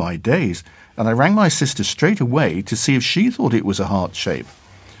 oh my days, and I rang my sister straight away to see if she thought it was a heart shape."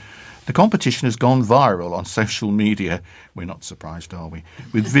 The competition has gone viral on social media. We're not surprised, are we?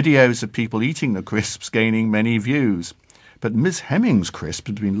 With videos of people eating the crisps gaining many views. But Miss Hemming's crisp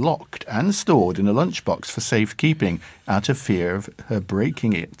had been locked and stored in a lunchbox for safekeeping out of fear of her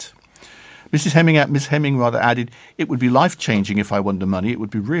breaking it. Miss Hemming added, "It would be life-changing if I won the money. It would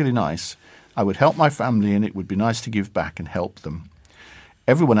be really nice. I would help my family and it would be nice to give back and help them."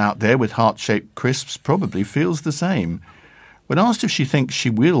 Everyone out there with heart-shaped crisps probably feels the same. When asked if she thinks she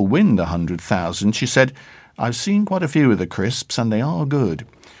will win the $100,000, she said, I've seen quite a few of the crisps and they are good,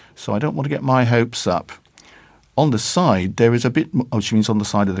 so I don't want to get my hopes up. On the side, there is a bit... Oh, she means on the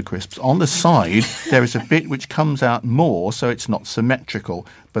side of the crisps. On the side, there is a bit which comes out more, so it's not symmetrical,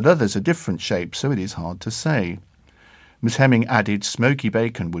 but others are different shapes, so it is hard to say. Miss Hemming added smoky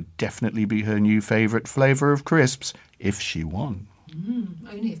bacon would definitely be her new favourite flavour of crisps if she won.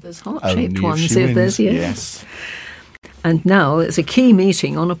 Only if there's heart-shaped ones, if she wins. there's... Yes. And now there's a key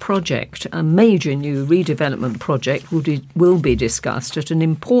meeting on a project. A major new redevelopment project will be discussed at an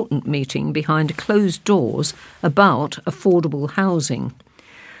important meeting behind closed doors about affordable housing.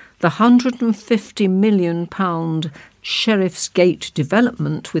 The £150 million Sheriff's Gate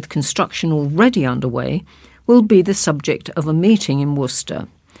development, with construction already underway, will be the subject of a meeting in Worcester.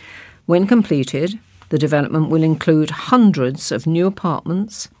 When completed, the development will include hundreds of new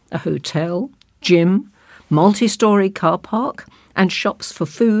apartments, a hotel, gym, multi-storey car park and shops for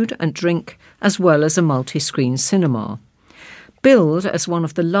food and drink, as well as a multi-screen cinema. Billed as one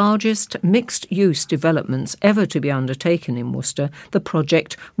of the largest mixed-use developments ever to be undertaken in Worcester, the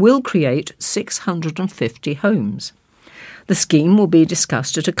project will create 650 homes. The scheme will be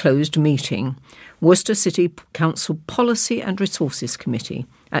discussed at a closed meeting, Worcester City Council Policy and Resources Committee,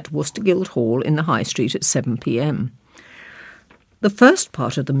 at Worcester Guildhall in the High Street at 7 p.m. The first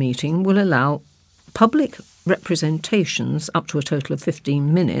part of the meeting will allow public representations up to a total of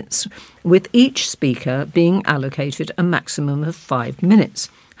 15 minutes, with each speaker being allocated a maximum of 5 minutes.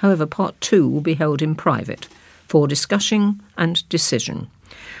 However, part 2 will be held in private for discussion and decision.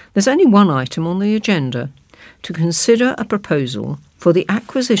 There's only one item on the agenda: to consider a proposal for the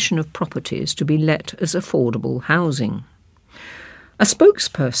acquisition of properties to be let as affordable housing. A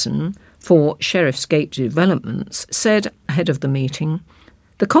spokesperson for Sheriff's Gate Developments said ahead of the meeting,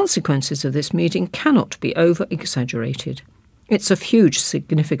 "The consequences of this meeting cannot be over-exaggerated. It's of huge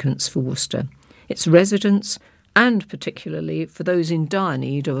significance for Worcester, its residents, and particularly for those in dire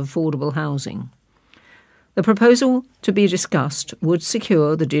need of affordable housing. The proposal to be discussed would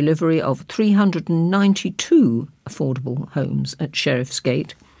secure the delivery of 392 affordable homes at Sheriff's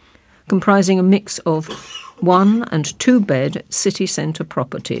Gate, comprising a mix of 1- and 2-bed city centre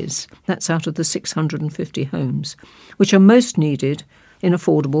properties, that's out of the 650 homes, which are most needed in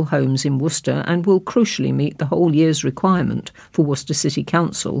affordable homes in Worcester and will crucially meet the whole year's requirement for Worcester City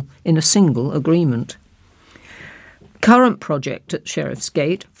Council in a single agreement. Current project at Sheriff's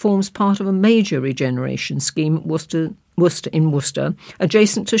Gate forms part of a major regeneration scheme at Worcester,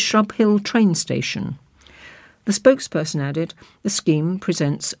 adjacent to Shrub Hill train station. The spokesperson added, "The scheme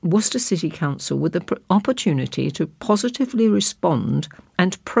presents Worcester City Council with the opportunity to positively respond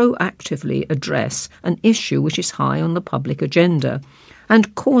and proactively address an issue which is high on the public agenda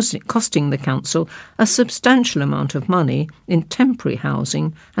and costing the council a substantial amount of money in temporary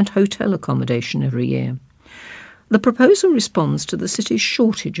housing and hotel accommodation every year. The proposal responds to the city's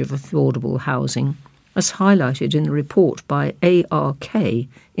shortage of affordable housing, as highlighted in the report by ARK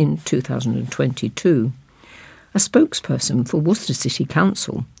in 2022. A spokesperson for Worcester City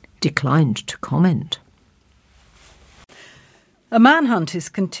Council declined to comment. A manhunt is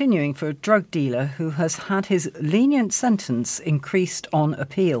continuing for a drug dealer who has had his lenient sentence increased on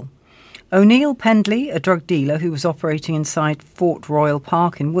appeal. O'Neill Pendley, a drug dealer who was operating inside Fort Royal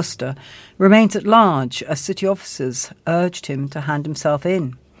Park in Worcester, remains at large as city officers urged him to hand himself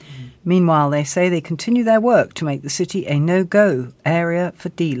in. Meanwhile, they say they continue their work to make the city a no-go area for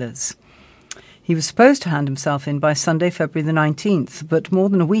dealers. He was supposed to hand himself in by Sunday, February the 19th, but more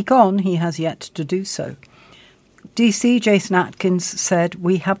than a week on, he has yet to do so. DC Jason Atkins said,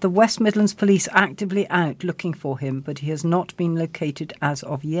 "We have the West Midlands Police actively out looking for him, but he has not been located as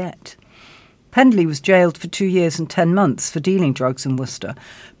of yet." Pendley was jailed for 2 years and 10 months for dealing drugs in Worcester,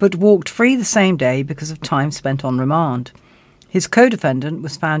 but walked free the same day because of time spent on remand. His co-defendant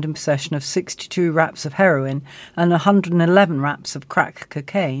was found in possession of 62 wraps of heroin and 111 wraps of crack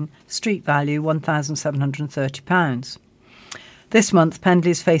cocaine, street value £1,730. This month,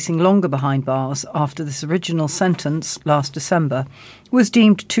 Pendley is facing longer behind bars after this original sentence, last December, was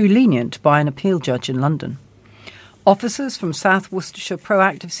deemed too lenient by an appeal judge in London. Officers from South Worcestershire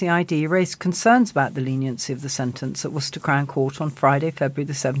Proactive CID raised concerns about the leniency of the sentence at Worcester Crown Court on Friday, February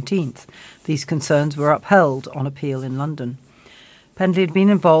the 17th. These concerns were upheld on appeal in London. Pendley had been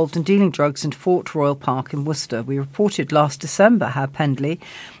involved in dealing drugs in Fort Royal Park in Worcester. We reported last December how Pendley,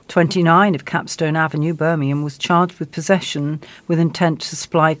 29 of Capstone Avenue, Birmingham, was charged with possession with intent to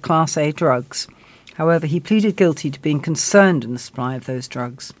supply Class A drugs. However, he pleaded guilty to being concerned in the supply of those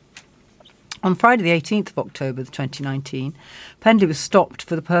drugs. On Friday the 18th of October 2019, Pendley was stopped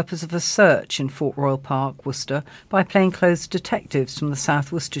for the purpose of a search in Fort Royal Park, Worcester, by plainclothes detectives from the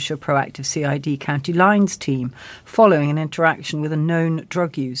South Worcestershire Proactive CID County Lines team, following an interaction with a known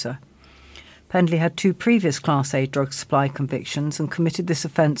drug user. Pendley had 2 previous Class A drug supply convictions and committed this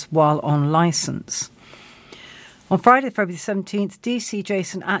offence while on licence. On Friday, February 17th, DC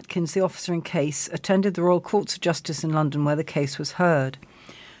Jason Atkins, the officer in case, attended the Royal Courts of Justice in London where the case was heard.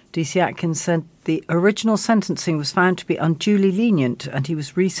 DC Atkins said the original sentencing was found to be unduly lenient and he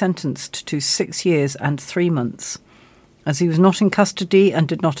was resentenced to 6 years and 3 months. As he was not in custody and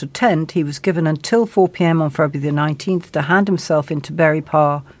did not attend, he was given until 4 p.m. on February the 19th to hand himself into Perry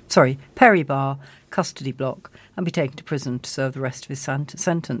Bar custody block and be taken to prison to serve the rest of his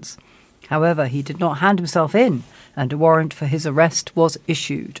sentence. However, he did not hand himself in and a warrant for his arrest was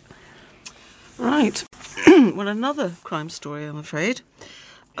issued. Right. Well, another crime story, I'm afraid.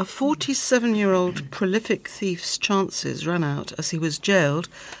 A 47-year-old prolific thief's chances ran out as he was jailed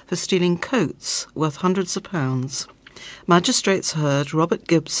for stealing coats worth hundreds of pounds. Magistrates heard Robert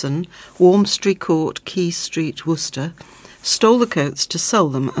Gibson, Warmstry Court, Key Street, Worcester, stole the coats to sell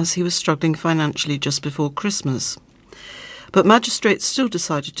them as he was struggling financially just before Christmas. But magistrates still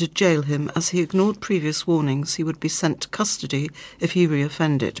decided to jail him as he ignored previous warnings he would be sent to custody if he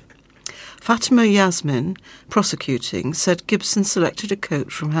reoffended. Fatima Yasmin, prosecuting, said Gibson selected a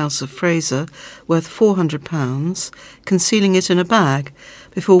coat from House of Fraser worth £400, concealing it in a bag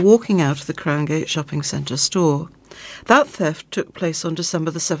before walking out of the Crown Gate shopping centre store. That theft took place on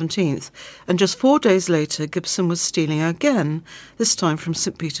December the 17th, and just 4 days later Gibson was stealing again, this time from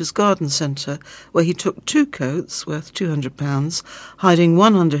St Peter's Garden Centre, where he took 2 coats worth £200, hiding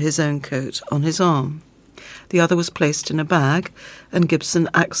one under his own coat on his arm. The other was placed in a bag, and Gibson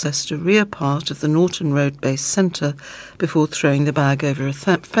accessed a rear part of the Norton Road-based centre before throwing the bag over a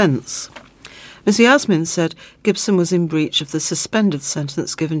fence. Ms Yasmin said Gibson was in breach of the suspended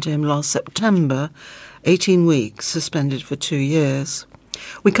sentence given to him last September, 18 weeks, suspended for 2 years.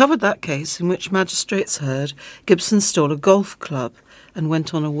 We covered that case in which magistrates heard Gibson stole a golf club and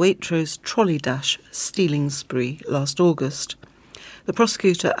went on a Waitrose trolley dash stealing spree last August. The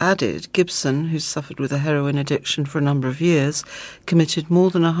prosecutor added Gibson, who suffered with a heroin addiction for a number of years, committed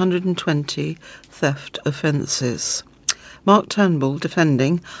more than 120 theft offences. Mark Turnbull,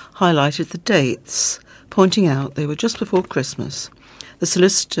 defending, highlighted the dates, pointing out they were just before Christmas. The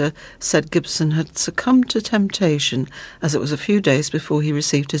solicitor said Gibson had succumbed to temptation as it was a few days before he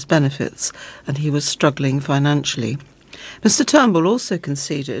received his benefits and he was struggling financially. Mr Turnbull also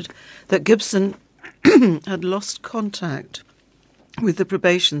conceded that Gibson had lost contact with the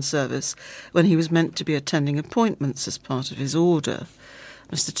probation service when he was meant to be attending appointments as part of his order.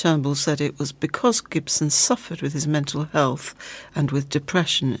 Mr Turnbull said it was because Gibson suffered with his mental health and with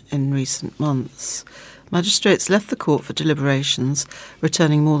depression in recent months. Magistrates left the court for deliberations,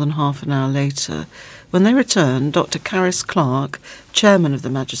 returning more than half an hour later. When they returned, Dr Caris Clark, chairman of the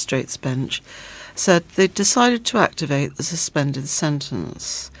magistrates' bench, said they'd decided to activate the suspended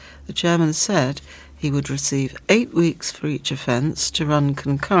sentence. The chairman said he would receive 8 weeks for each offence to run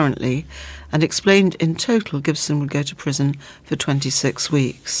concurrently and explained in total Gibson would go to prison for 26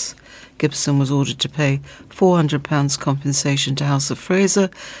 weeks. Gibson was ordered to pay £400 compensation to House of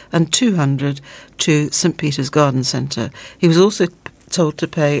Fraser and £200 to St Peter's Garden Centre. He was also told to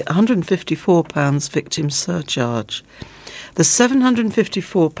pay £154 victim surcharge. The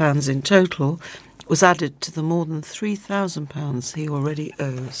 £754 in total was added to the more than £3,000 he already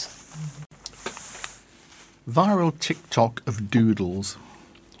owes. Viral TikTok of doodles.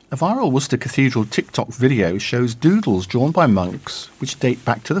 A viral Worcester Cathedral TikTok video shows doodles drawn by monks which date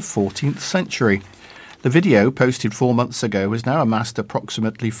back to the 14th century. The video, posted 4 months ago, has now amassed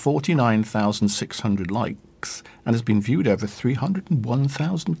approximately 49,600 likes and has been viewed over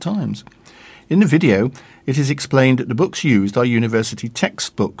 301,000 times. In the video, it is explained that the books used are university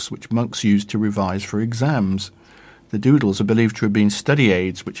textbooks which monks used to revise for exams. The doodles are believed to have been study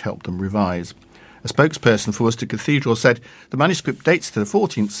aids which helped them revise. A spokesperson for Worcester Cathedral said the manuscript dates to the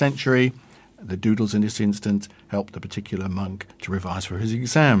 14th century. The doodles in this instance helped the particular monk to revise for his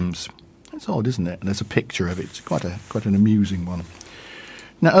exams. That's odd, isn't it? And there's a picture of it. It's quite an amusing one.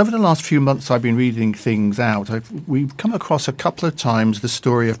 Now, over the last few months, I've been reading things out. We've come across a couple of times the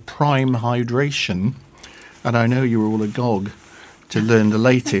story of prime hydration, and I know you're all agog to learn the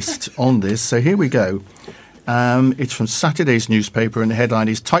latest on this. So here we go. It's from Saturday's newspaper, and the headline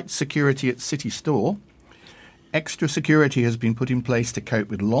is Tight Security at City Store. Extra security has been put in place to cope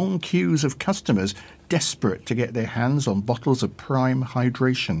with long queues of customers desperate to get their hands on bottles of prime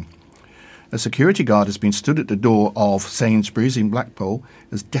hydration. A security guard has been stood at the door of Sainsbury's in Blackpool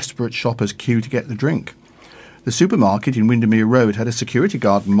as desperate shoppers queue to get the drink. The supermarket in Windermere Road had a security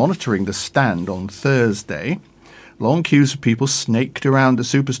guard monitoring the stand on Thursday. Long queues of people snaked around the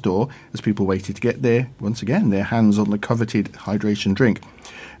superstore as people waited to get their hands on the coveted hydration drink.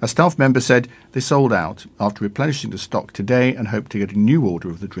 A staff member said they sold out after replenishing the stock today and hope to get a new order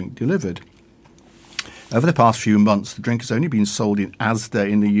of the drink delivered. Over the past few months, the drink has only been sold in Asda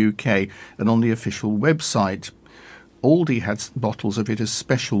in the UK and on the official website. Aldi had bottles of it as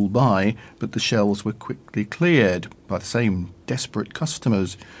special buy, but the shelves were quickly cleared by the same desperate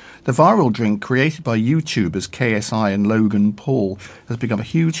customers. The viral drink, created by YouTubers KSI and Logan Paul, has become a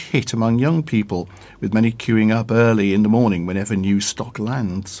huge hit among young people, with many queuing up early in the morning whenever new stock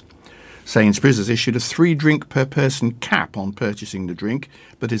lands. Sainsbury's has issued a 3-drink per person cap on purchasing the drink,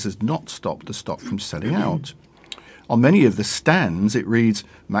 but this has not stopped the stock from selling out. On many of the stands, it reads,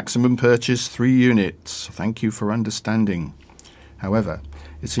 "Maximum purchase 3 units. Thank you for understanding." However,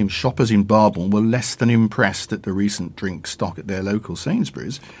 it seems shoppers in Barbourne were less than impressed at the recent drink stock at their local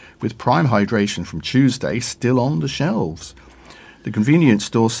Sainsbury's, with Prime Hydration from Tuesday still on the shelves. The convenience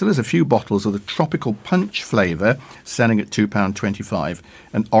store still has a few bottles of the tropical punch flavour selling at £2.25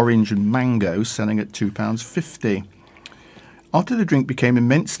 and orange and mango selling at £2.50. After the drink became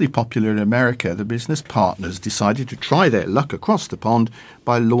immensely popular in America, the business partners decided to try their luck across the pond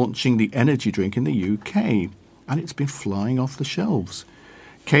by launching the energy drink in the UK, and it's been flying off the shelves.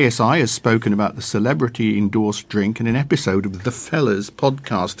 KSI has spoken about the celebrity-endorsed drink in an episode of the Fellas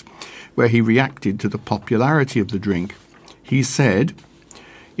podcast, where he reacted to the popularity of the drink. He said,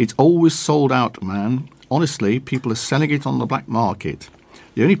 "It's always sold out, man. Honestly, people are selling it on the black market.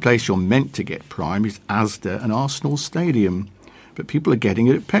 The only place you're meant to get Prime is Asda and Arsenal Stadium. But people are getting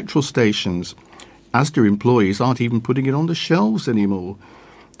it at petrol stations. Asda employees aren't even putting it on the shelves anymore.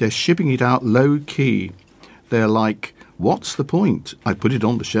 They're shipping it out low-key. They're like, what's the point? I put it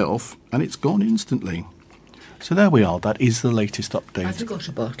on the shelf and it's gone instantly." So there we are. That is the latest update. Have you got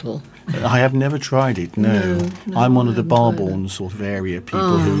a bottle? I have never tried it, no. I'm one of the Barbourne sort of area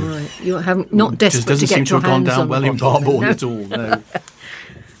people who... Right. You haven't, not desperate to get your hands on the bottle. Just doesn't seem to have gone down well in Barbourne at all, no.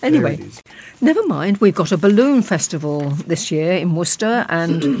 Anyway, never mind, we've got a balloon festival this year in Worcester,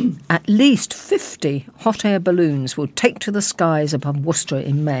 and at least 50 hot air balloons will take to the skies above Worcester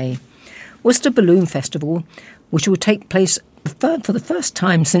in May. Worcester Balloon Festival, which will take place for the first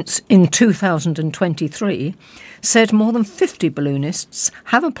time since in 2023, said more than 50 balloonists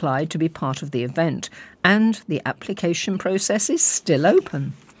have applied to be part of the event, and the application process is still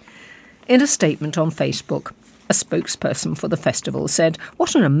open. In a statement on Facebook, a spokesperson for the festival said,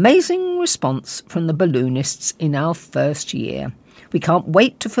 "What an amazing response from the balloonists in our first year. We can't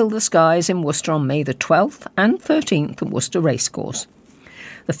wait to fill the skies in Worcester on May the 12th and 13th at Worcester Racecourse."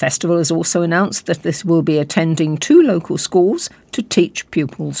 The festival has also announced that this will be attending 2 local schools to teach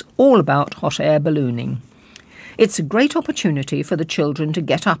pupils all about hot air ballooning. It's a great opportunity for the children to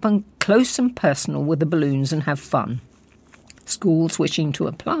get up and close and personal with the balloons and have fun. Schools wishing to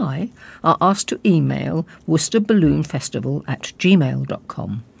apply are asked to email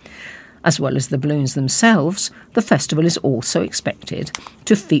worcesterballoonfestival@gmail.com. As well as the balloons themselves, the festival is also expected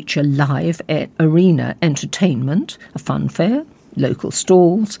to feature live arena entertainment, a fun fair, local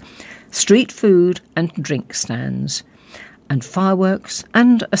stalls, street food and drink stands, and fireworks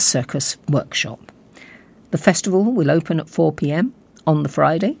and a circus workshop. The festival will open at 4 p.m. on the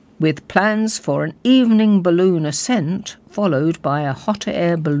Friday, with plans for an evening balloon ascent followed by a hot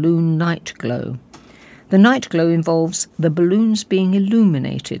air balloon night glow. The night glow involves the balloons being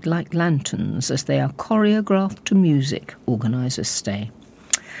illuminated like lanterns as they are choreographed to music, organisers say.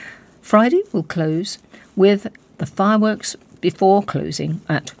 Friday will close with the fireworks before closing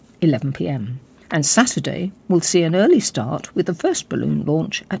at 11 p.m. and Saturday will see an early start with the first balloon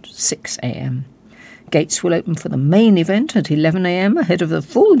launch at 6 a.m. Gates will open for the main event at 11 a.m. ahead of the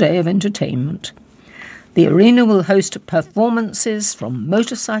full day of entertainment. The arena will host performances from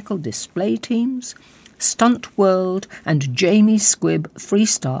motorcycle display teams, Stunt World and Jamie Squibb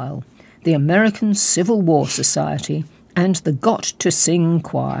Freestyle, the American Civil War Society and the Got to Sing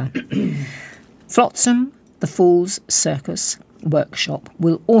Choir. Flotsam, the Fool's Circus workshop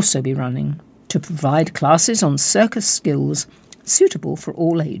will also be running to provide classes on circus skills suitable for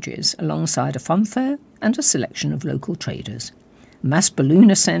all ages, alongside a fun fair and a selection of local traders. Mass Balloon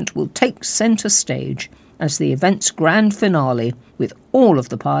Ascent will take centre stage as the event's grand finale, with all of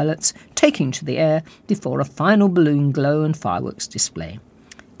the pilots taking to the air before a final balloon glow and fireworks display.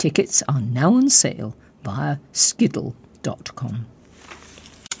 Tickets are now on sale via skiddle.com.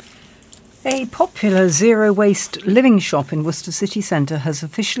 A popular zero-waste living shop in Worcester city centre has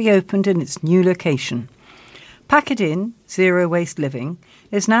officially opened in its new location. Pack It In, Zero Waste Living,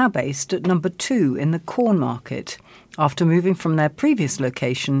 is now based at number 2 in the Corn Market, after moving from their previous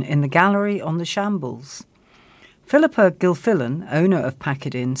location in the gallery on the Shambles. Philippa Gilfillan, owner of Pack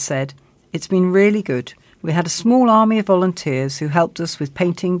It In, said, "It's been really good. We had a small army of volunteers who helped us with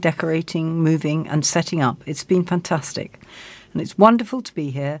painting, decorating, moving and setting up. It's been fantastic. And it's wonderful to be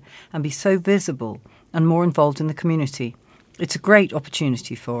here and be so visible and more involved in the community. It's a great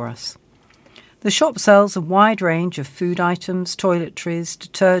opportunity for us." The shop sells a wide range of food items, toiletries,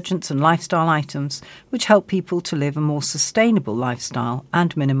 detergents and lifestyle items which help people to live a more sustainable lifestyle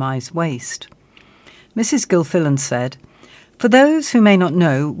and minimise waste. Mrs. Gilfillan said, "For those who may not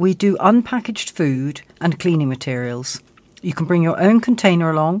know, we do unpackaged food and cleaning materials. You can bring your own container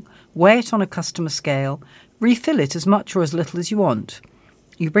along, weigh it on a customer scale, refill it as much or as little as you want.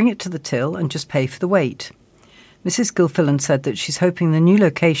 You bring it to the till and just pay for the weight." Mrs. Gilfillan said that she's hoping the new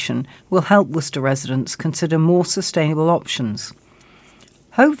location will help Worcester residents consider more sustainable options.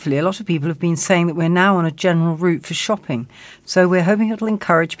 Hopefully, a lot of people have been saying that we're now on a general route for shopping, so we're hoping it'll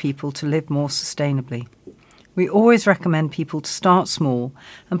encourage people to live more sustainably. We always recommend people to start small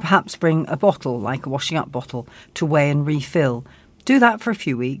and perhaps bring a bottle, like a washing up bottle, to weigh and refill. Do that for a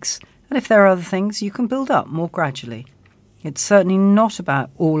few weeks, and if there are other things, you can build up more gradually. It's certainly not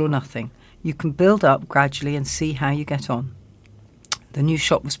about all or nothing. You can build up gradually and see how you get on. The new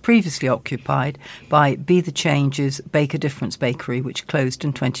shop was previously occupied by Be The Change's Bake a Difference Bakery, which closed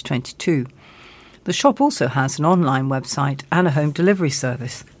in 2022. The shop also has an online website and a home delivery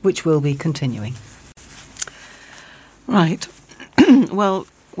service, which will be continuing. Right. Well,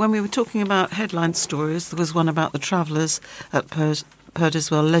 when we were talking about headline stories, there was one about the travellers at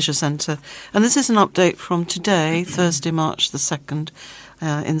Purdeswell Leisure Centre. And this is an update from today, Thursday, March the 2nd,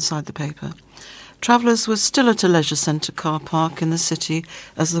 inside the paper. Travellers were still at a leisure centre car park in the city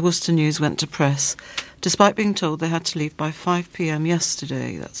as the Worcester News went to press, despite being told they had to leave by 5 p.m.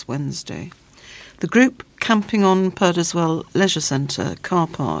 yesterday, that's Wednesday. The group camping on Purdeswell Leisure Centre car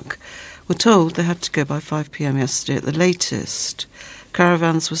park were told they had to go by 5 p.m. yesterday at the latest.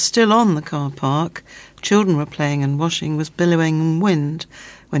 Caravans were still on the car park, children were playing and washing was billowing in wind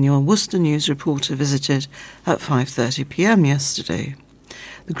when your Worcester News reporter visited at 5:30 p.m. yesterday.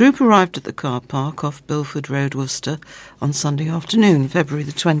 The group arrived at the car park off Bilford Road, Worcester, on Sunday afternoon, February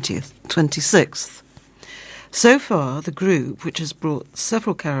the 26th. So far, the group, which has brought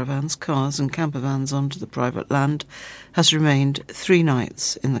several caravans, cars and camper vans onto the private land, has remained 3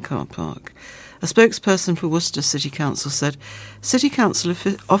 nights in the car park. A spokesperson for Worcester City Council said City Council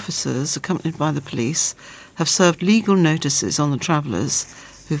officers, accompanied by the police, have served legal notices on the travellers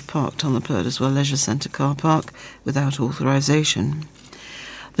who've parked on the Purdeswell Leisure Centre car park without authorisation.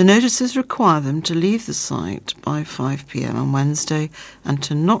 The notices require them to leave the site by 5 p.m. on Wednesday and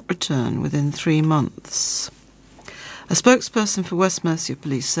to not return within 3 months. A spokesperson for West Mercia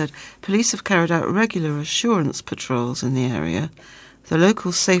Police said police have carried out regular assurance patrols in the area. The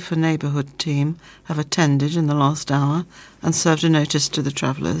local Safer Neighbourhood team have attended in the last hour and served a notice to the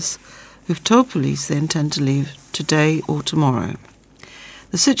travellers, who've told police they intend to leave today or tomorrow.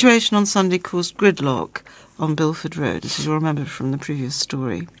 The situation on Sunday caused gridlock on Bilford Road, as you'll remember from the previous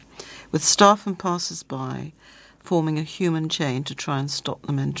story, with staff and passers-by forming a human chain to try and stop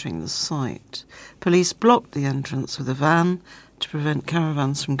them entering the site. Police blocked the entrance with a van to prevent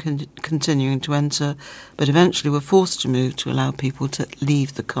caravans from continuing to enter, but eventually were forced to move to allow people to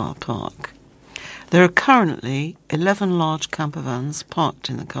leave the car park. There are currently 11 large camper vans parked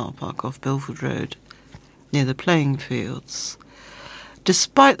in the car park off Bilford Road, near the playing fields.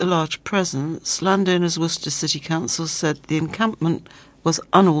 Despite the large presence, landowners Worcester City Council said the encampment was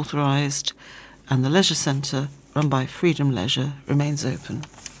unauthorised and the leisure centre, run by Freedom Leisure, remains open.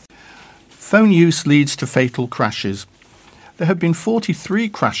 Phone use leads to fatal crashes. There have been 43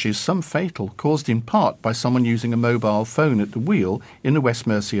 crashes, some fatal, caused in part by someone using a mobile phone at the wheel in the West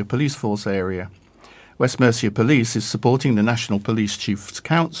Mercia Police Force area. West Mercia Police is supporting the National Police Chiefs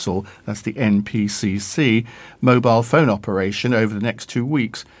Council, that's the NPCC, mobile phone operation over the next 2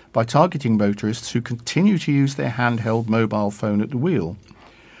 weeks by targeting motorists who continue to use their handheld mobile phone at the wheel.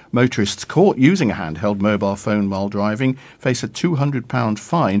 Motorists caught using a handheld mobile phone while driving face a £200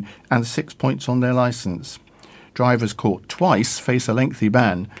 fine and 6 points on their licence. Drivers caught twice face a lengthy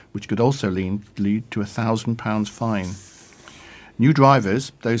ban, which could also lead to a £1,000 fine. New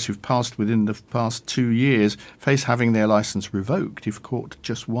drivers, those who've passed within the past 2 years, face having their licence revoked if caught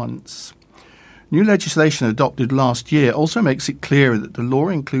just once. New legislation adopted last year also makes it clearer that the law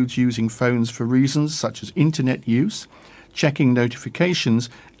includes using phones for reasons such as internet use, checking notifications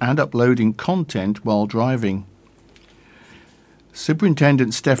and uploading content while driving.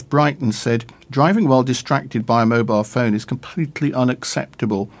 Superintendent Steph Brighton said, "Driving while distracted by a mobile phone is completely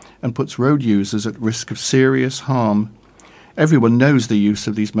unacceptable and puts road users at risk of serious harm. Everyone knows the use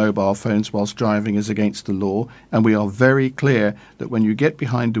of these mobile phones whilst driving is against the law, and we are very clear that when you get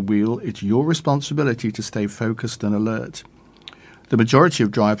behind the wheel, it's your responsibility to stay focused and alert. The majority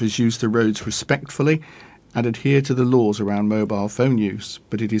of drivers use the roads respectfully and adhere to the laws around mobile phone use,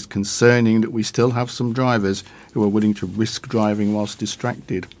 but it is concerning that we still have some drivers who are willing to risk driving whilst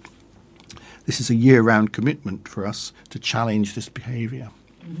distracted. This is a year-round commitment for us to challenge this behaviour."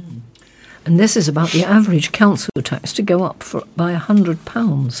 And this is about the average council tax to go up by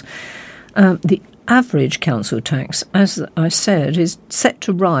 £100. The average council tax, as I said, is set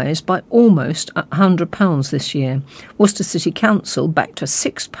to rise by almost £100 this year. Worcester City Council backed a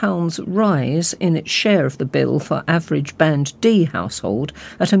 £6 rise in its share of the bill for average Band D household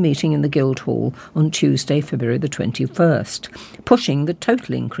at a meeting in the Guildhall on Tuesday, February the 21st, pushing the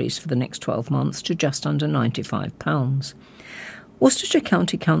total increase for the next 12 months to just under £95. Worcestershire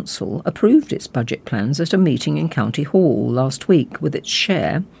County Council approved its budget plans at a meeting in County Hall last week, with its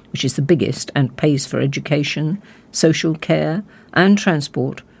share, which is the biggest and pays for education, social care and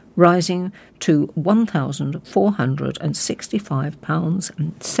transport, rising to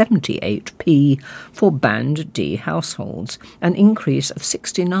 £1,465.78 for Band D households, an increase of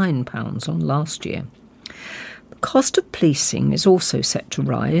 £69 on last year. The cost of policing is also set to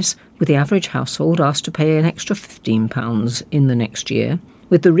rise, with the average household asked to pay an extra £15 in the next year,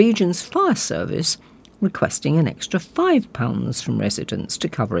 with the region's fire service requesting an extra £5 from residents to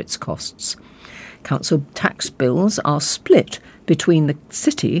cover its costs. Council tax bills are split between the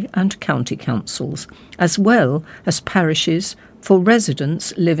city and county councils, as well as parishes for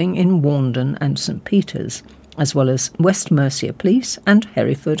residents living in Warndon and St Peters, as well as West Mercia Police and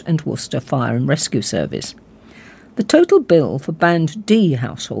Hereford and Worcester Fire and Rescue Service. The total bill for Band D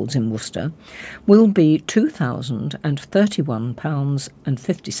households in Worcester will be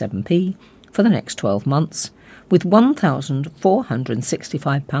 £2,031.57 for the next 12 months, with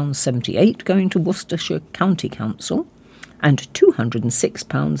 £1,465.78 going to Worcestershire County Council and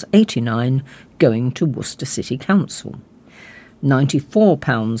 £206.89 going to Worcester City Council,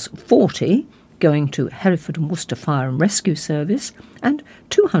 £94.40 going to Hereford and Worcester Fire and Rescue Service, and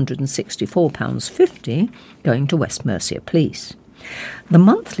 £264.50 going to West Mercia Police. The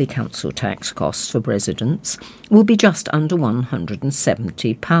monthly council tax costs for residents will be just under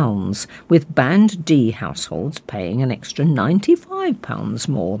 £170, with Band D households paying an extra £95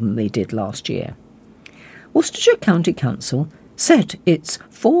 more than they did last year. Worcestershire County Council set its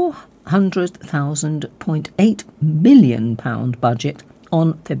 £400,000.8 million budget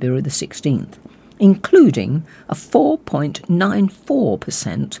on February the 16th, including a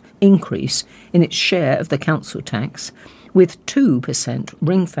 4.94% increase in its share of the council tax, with 2%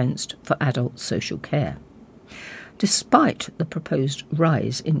 ring-fenced for adult social care. Despite the proposed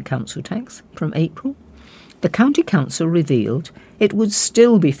rise in council tax from April, the County Council revealed it would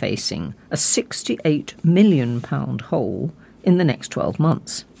still be facing a £68 million hole in the next 12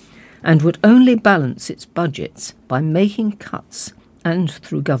 months, and would only balance its budgets by making cuts and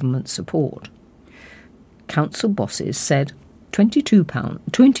through government support. Council bosses said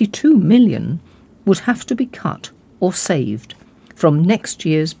 £22 million would have to be cut or saved from next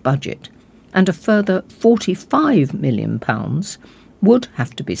year's budget, and a further £45 million would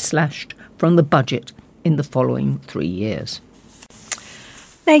have to be slashed from the budget in the following 3 years.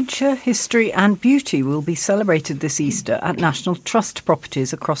 Nature, history and beauty will be celebrated this Easter at National Trust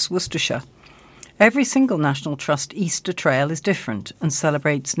properties across Worcestershire. Every single National Trust Easter trail is different and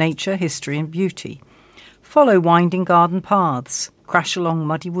celebrates nature, history and beauty. Follow winding garden paths, crash along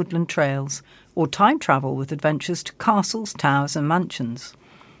muddy woodland trails, or time travel with adventures to castles, towers and mansions.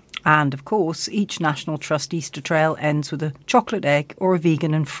 And, of course, each National Trust Easter trail ends with a chocolate egg or a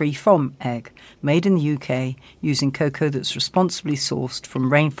vegan and free from egg, made in the UK using cocoa that's responsibly sourced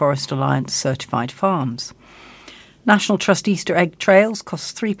from Rainforest Alliance certified farms. National Trust Easter egg trails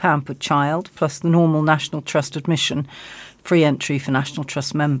cost £3 per child, plus the normal National Trust admission, free entry for National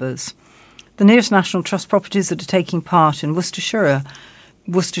Trust members. The nearest National Trust properties that are taking part in Worcestershire are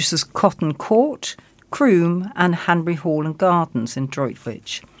Worcestershire's Cotton Court, Croom and Hanbury Hall and Gardens in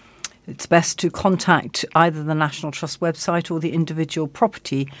Droitwich. It's best to contact either the National Trust website or the individual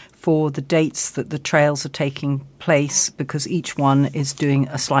property for the dates that the trails are taking place, because each one is doing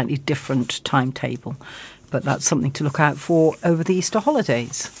a slightly different timetable. But that's something to look out for over the Easter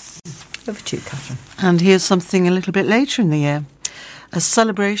holidays. Over to you, Catherine. And here's something a little bit later in the year. A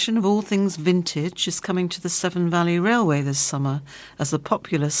celebration of all things vintage is coming to the Severn Valley Railway this summer as the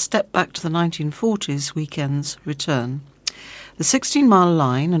popular Step Back to the 1940s weekends return. The 16-mile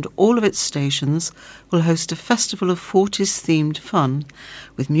line and all of its stations will host a festival of 40s-themed fun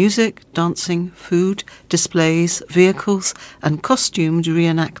with music, dancing, food, displays, vehicles and costumed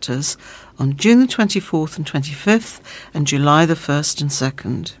reenactors on June the 24th and 25th and July the 1st and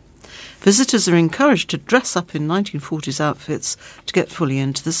 2nd. Visitors are encouraged to dress up in 1940s outfits to get fully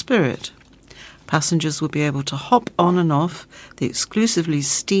into the spirit. Passengers will be able to hop on and off the exclusively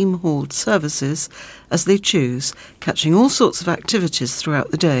steam-hauled services as they choose, catching all sorts of activities throughout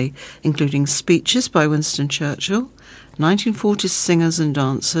the day, including speeches by Winston Churchill, 1940s singers and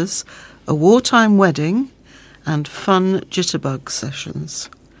dancers, a wartime wedding, and fun jitterbug sessions.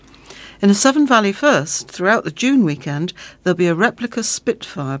 In a Severn Valley first, throughout the June weekend, there'll be a replica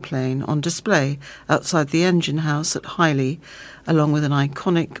Spitfire plane on display outside the engine house at Highley, along with an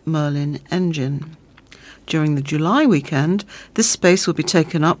iconic Merlin engine. During the July weekend, this space will be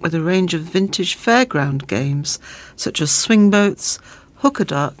taken up with a range of vintage fairground games, such as swing boats,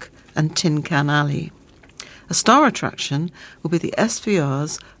 hook-a-duck and Tin Can Alley. A star attraction will be the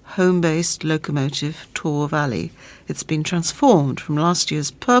SVR's home-based locomotive Tor Valley. It's been transformed from last year's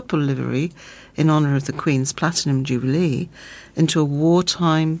purple livery in honour of the Queen's Platinum Jubilee into a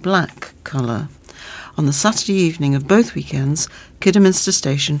wartime black colour. On the Saturday evening of both weekends, Kidderminster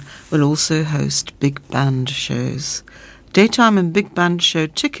Station will also host big band shows. Daytime and big band show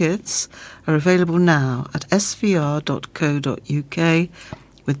tickets are available now at svr.co.uk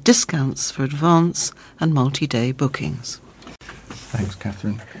with discounts for advance and multi-day bookings. Thanks,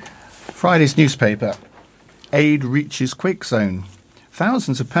 Catherine. Friday's newspaper. Aid reaches quake zone.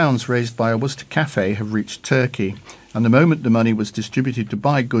 Thousands of pounds raised by a Worcester cafe have reached Turkey, and the moment the money was distributed to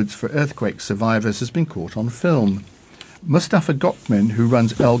buy goods for earthquake survivors has been caught on film. Mustafa Gökmen, who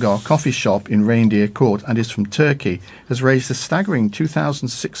runs Elgar Coffee Shop in Reindeer Court and is from Turkey, has raised a staggering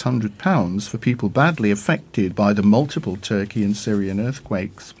 £2,600 for people badly affected by the multiple Turkey and Syrian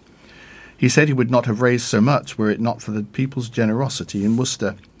earthquakes. He said he would not have raised so much were it not for the people's generosity in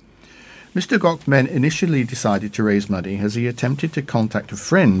Worcester. Mr. Gökmen initially decided to raise money as he attempted to contact a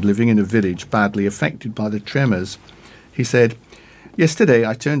friend living in a village badly affected by the tremors. He said, "Yesterday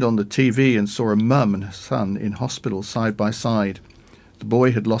I turned on the TV and saw a mum and her son in hospital side by side. The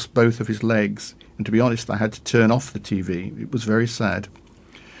boy had lost both of his legs, and to be honest I had to turn off the TV. It was very sad.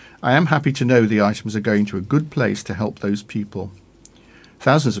 I am happy to know the items are going to a good place to help those people."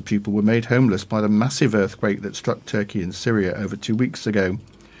 Thousands of people were made homeless by the massive earthquake that struck Turkey and Syria over 2 weeks ago.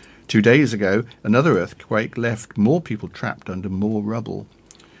 2 days ago, another earthquake left more people trapped under more rubble.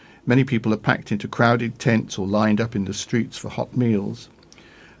 Many people are packed into crowded tents or lined up in the streets for hot meals.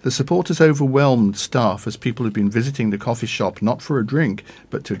 The support has overwhelmed staff as people have been visiting the coffee shop not for a drink,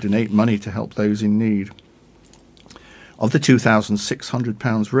 but to donate money to help those in need. Of the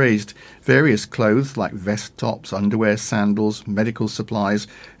 £2,600 raised, various clothes like vest tops, underwear, sandals, medical supplies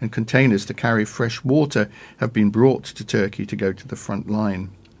and containers to carry fresh water have been brought to Turkey to go to the front line.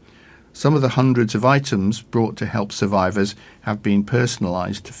 Some of the hundreds of items brought to help survivors have been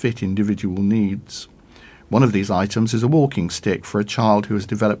personalised to fit individual needs. One of these items is a walking stick for a child who has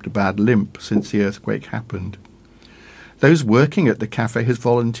developed a bad limp since the earthquake happened. Those working at the cafe has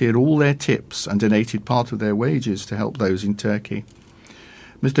volunteered all their tips and donated part of their wages to help those in Turkey.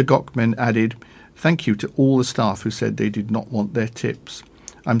 Mr. Gökmen added, "Thank you to all the staff who said they did not want their tips.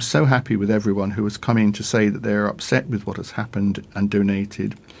 I'm so happy with everyone who has come in to say that they are upset with what has happened and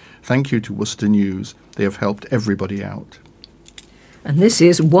donated. Thank you to Worcester News. They have helped everybody out." And this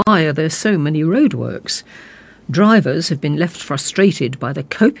is why are there so many roadworks. Drivers have been left frustrated by the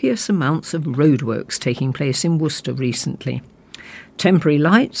copious amounts of roadworks taking place in Worcester recently. Temporary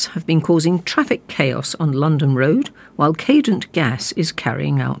lights have been causing traffic chaos on London Road, while Cadent Gas is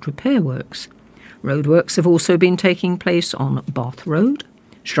carrying out repair works. Roadworks have also been taking place on Bath Road,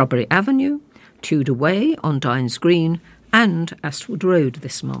 Shrubbery Avenue, Tudor Way on Dines Green and Astwood Road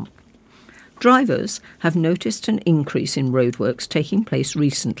this month. Drivers have noticed an increase in roadworks taking place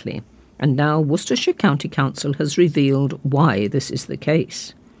recently, and now Worcestershire County Council has revealed why this is the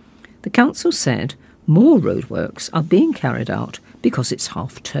case. The council said more roadworks are being carried out because it's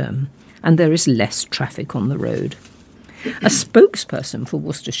half-term and there is less traffic on the road. A spokesperson for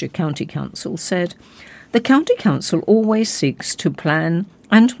Worcestershire County Council said, "The County Council always seeks to plan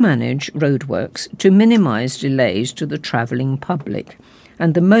and manage roadworks to minimise delays to the travelling public,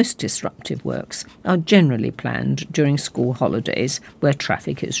 and the most disruptive works are generally planned during school holidays where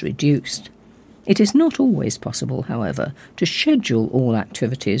traffic is reduced. It is not always possible, however, to schedule all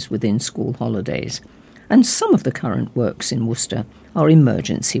activities within school holidays, and some of the current works in Worcester are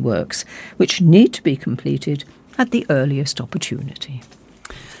emergency works, which need to be completed at the earliest opportunity.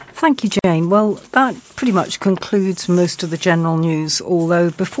 Thank you, Jane. Well, that pretty much concludes most of the general news, although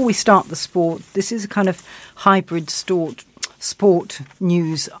before we start the sport, this is a kind of hybrid sport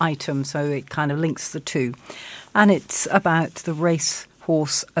news item, so it kind of links the two. And it's about the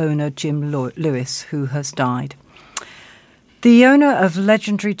racehorse owner Jim Lewis, who has died. The owner of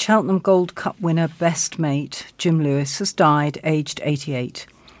legendary Cheltenham Gold Cup winner Best Mate, Jim Lewis, has died aged 88.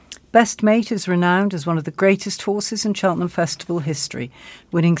 Best Mate is renowned as one of the greatest horses in Cheltenham Festival history,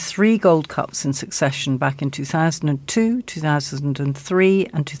 winning 3 Gold Cups in succession back in 2002, 2003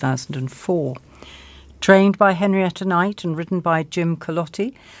 and 2004. Trained by Henrietta Knight and ridden by Jim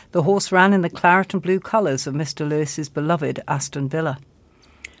Colotti, the horse ran in the claret and blue colours of Mr Lewis's beloved Aston Villa.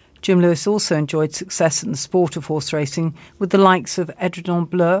 Jim Lewis also enjoyed success in the sport of horse racing with the likes of Edredon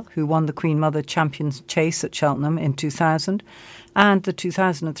Bleu, who won the Queen Mother Champions Chase at Cheltenham in 2000, and the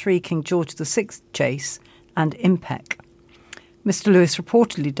 2003 King George VI Chase, and Impec. Mr Lewis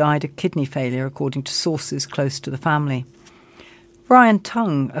reportedly died of kidney failure, according to sources close to the family. Brian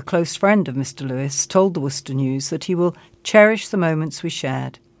Tongue, a close friend of Mr Lewis, told the Worcester News that he will cherish the moments we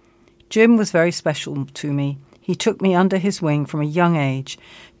shared. Jim was very special to me. He took me under his wing from a young age,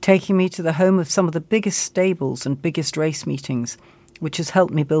 taking me to the home of some of the biggest stables and biggest race meetings, which has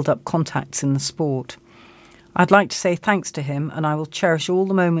helped me build up contacts in the sport. I'd like to say thanks to him, and I will cherish all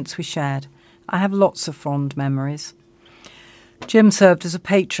the moments we shared. I have lots of fond memories. Jim served as a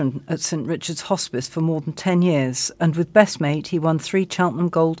patron at St Richard's Hospice for more than 10 years, and with Best Mate he won 3 Cheltenham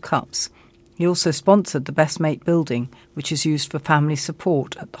Gold Cups. He also sponsored the Best Mate building, which is used for family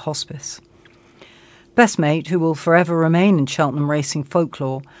support at the hospice. Best Mate, who will forever remain in Cheltenham racing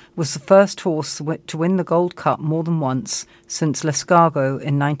folklore, was the first horse to win the Gold Cup more than once since L'Escargot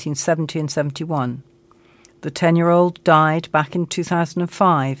in 1970 and 71. The 10-year-old died back in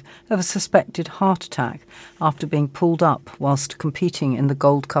 2005 of a suspected heart attack after being pulled up whilst competing in the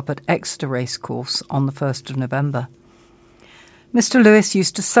Gold Cup at Exeter Racecourse on the 1st of November. Mr Lewis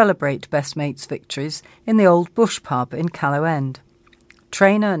used to celebrate Best Mate's victories in the old Bush pub in Callow End.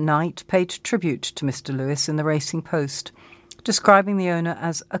 Trainer Knight paid tribute to Mr Lewis in the Racing Post, describing the owner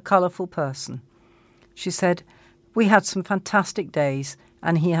as a colourful person. She said, "We had some fantastic days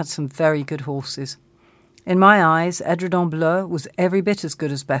and he had some very good horses. In my eyes, Edredon Bleu was every bit as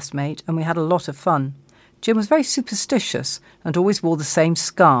good as Best Mate, and we had a lot of fun. Jim was very superstitious and always wore the same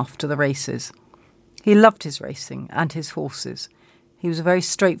scarf to the races. He loved his racing and his horses. He was a very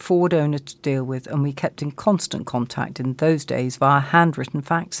straightforward owner to deal with, and we kept in constant contact in those days via handwritten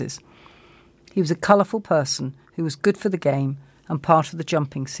faxes. He was a colourful person who was good for the game and part of the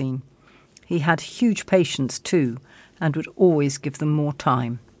jumping scene. He had huge patience too, and would always give them more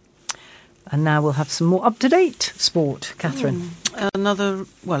time." And now we'll have some more up-to-date sport. Catherine.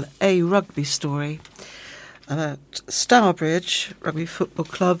 A rugby story. Stourbridge Rugby Football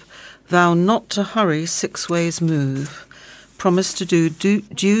Club vow not to hurry Six Ways move, promise to do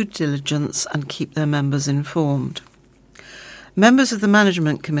due diligence and keep their members informed. Members of the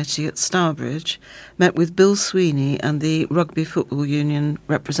management committee at Stourbridge met with Bill Sweeney and the Rugby Football Union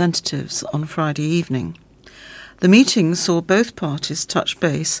representatives on Friday evening. The meeting saw both parties touch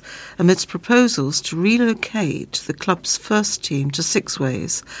base amidst proposals to relocate the club's first team to Six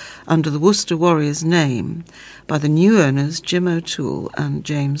Ways under the Worcester Warriors name by the new owners Jim O'Toole and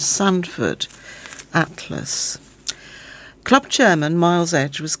James Sandford. Atlas. Club chairman Miles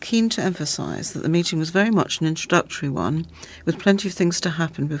Edge was keen to emphasise that the meeting was very much an introductory one, with plenty of things to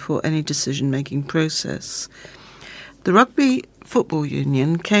happen before any decision-making process. The Rugby Football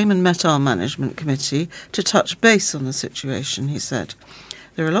Union came and met our management committee to touch base on the situation, he said.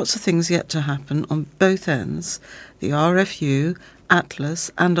 There are lots of things yet to happen on both ends, the RFU, Atlas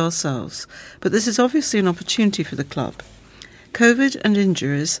and ourselves, but this is obviously an opportunity for the club. COVID and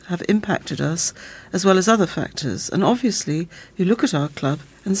injuries have impacted us as well as other factors, and obviously you look at our club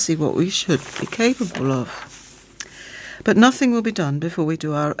and see what we should be capable of. But nothing will be done before we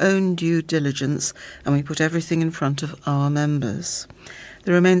do our own due diligence and we put everything in front of our members.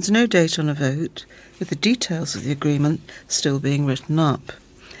 There remains no date on a vote, with the details of the agreement still being written up.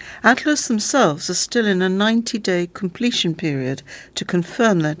 Atlas themselves are still in a 90-day completion period to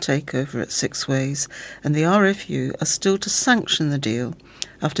confirm their takeover at Six Ways, and the RFU are still to sanction the deal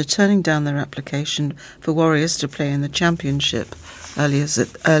after turning down their application for Warriors to play in the Championship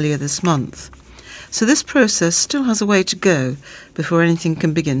earlier this month. So this process still has a way to go before anything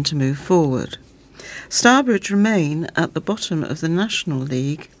can begin to move forward. Stourbridge remain at the bottom of the National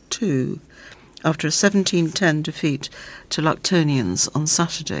League 2 after a 17-10 defeat to Luctonians on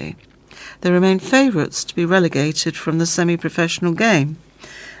Saturday. They remain favourites to be relegated from the semi-professional game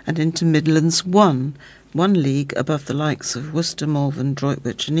and into Midlands 1, one league above the likes of Worcester, Malvern,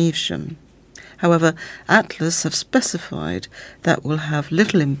 Droitwich and Evesham. However, Atlas have specified that will have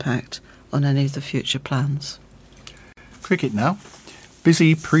little impact on any of the future plans. Cricket now.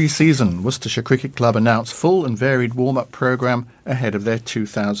 Busy pre-season. Worcestershire Cricket Club announced full and varied warm-up programme ahead of their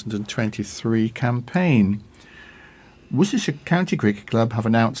 2023 campaign. Worcestershire County Cricket Club have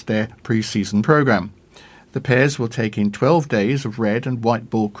announced their pre-season programme. The pairs will take in 12 days of red and white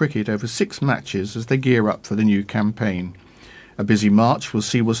ball cricket over 6 matches as they gear up for the new campaign. A busy March will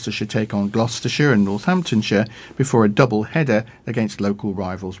see Worcestershire take on Gloucestershire and Northamptonshire before a double header against local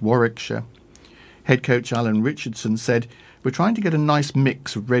rivals Warwickshire. Head coach Alan Richardson said, "We're trying to get a nice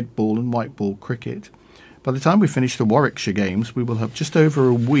mix of red ball and white ball cricket. By the time we finish the Warwickshire games, we will have just over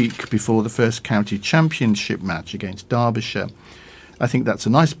a week before the first county championship match against Derbyshire. I think that's a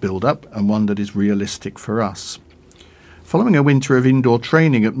nice build-up and one that is realistic for us." Following a winter of indoor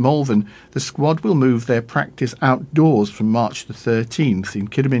training at Malvern, the squad will move their practice outdoors from March the 13th in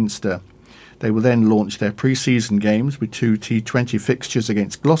Kidderminster. They will then launch their pre-season games with 2 T20 fixtures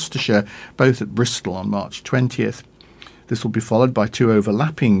against Gloucestershire, both at Bristol on March 20th. This will be followed by 2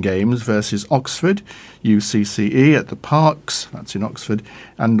 overlapping games versus Oxford, UCCE at the Parks, that's in Oxford,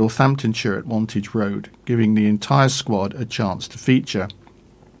 and Northamptonshire at Wantage Road, giving the entire squad a chance to feature.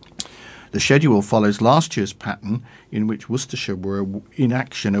 The schedule follows last year's pattern, in which Worcestershire were in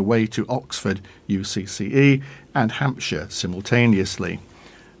action away to Oxford, UCCE, and Hampshire simultaneously.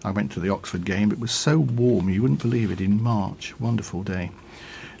 I went to the Oxford game. It was so warm, you wouldn't believe it, in March. Wonderful day.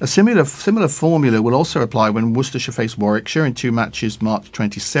 A similar formula will also apply when Worcestershire face Warwickshire in 2 matches, March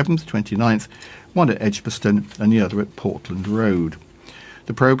 27th, 29th, one at Edgbaston and the other at Portland Road.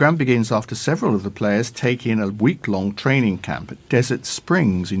 The programme begins after several of the players take in a week-long training camp at Desert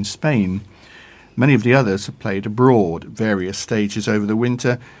Springs in Spain. Many of the others have played abroad at various stages over the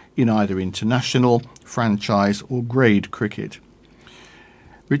winter in either international, franchise or grade cricket.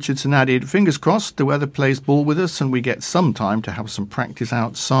 Richardson added, "Fingers crossed the weather plays ball with us and we get some time to have some practice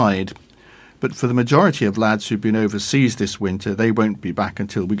outside. But for the majority of lads who've been overseas this winter, they won't be back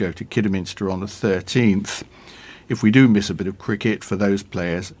until we go to Kidderminster on the 13th. If we do miss a bit of cricket for those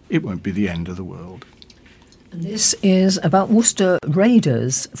players, it won't be the end of the world." And this is about Worcester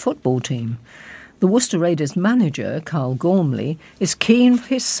Raiders football team. The Worcester Raiders manager, Carl Gormley, is keen for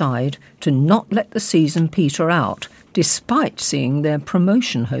his side to not let the season peter out, despite seeing their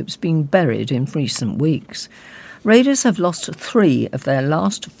promotion hopes being buried in recent weeks. Raiders have lost 3 of their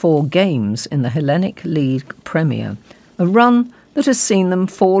last 4 games in the Hellenic League Premier, a run that has seen them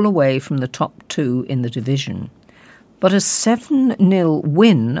fall away from the top 2 in the division. But a 7-0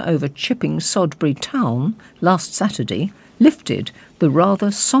 win over Chipping Sodbury Town last Saturday lifted the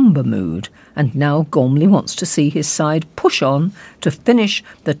rather sombre mood, and now Gormley wants to see his side push on to finish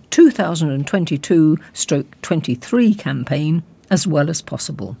the 2022/23 campaign as well as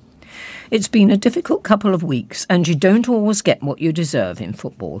possible. "It's been a difficult couple of weeks and you don't always get what you deserve in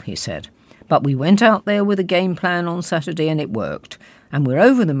football," he said. "But we went out there with a game plan on Saturday and it worked, and we're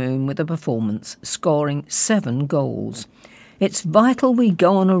over the moon with the performance, scoring 7 goals. It's vital we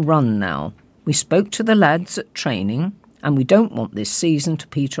go on a run now. We spoke to the lads at training and we don't want this season to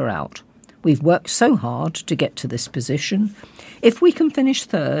peter out. We've worked so hard to get to this position. If we can finish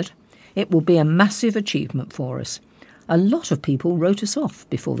 3rd, it will be a massive achievement for us. A lot of people wrote us off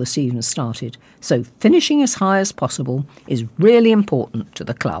before the season started, so finishing as high as possible is really important to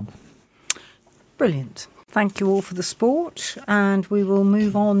the club." Brilliant. Thank you all for the sport, and we will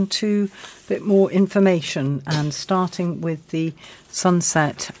move on to a bit more information, and starting with the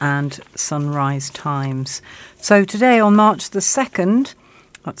sunset and sunrise times. So today on March the 2nd,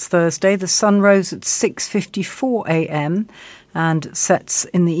 that's Thursday, the sun rose at 6:54 a.m. and sets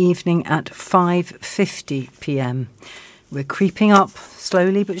in the evening at 5:50 p.m. We're creeping up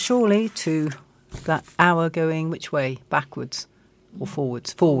slowly but surely to that hour going which way? Backwards or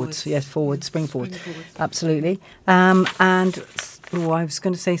forwards? Forwards. Yes, forwards. Spring forwards. Absolutely. I was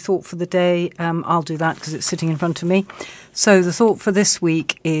going to say thought for the day. I'll do that because it's sitting in front of me. So the thought for this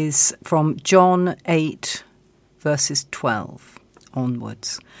week is from John 8, verses 12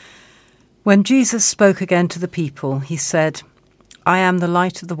 onwards. When Jesus spoke again to the people, he said, "I am the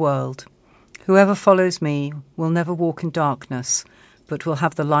light of the world. Whoever follows me will never walk in darkness, but will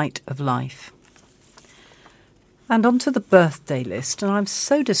have the light of life." And onto the birthday list, and I'm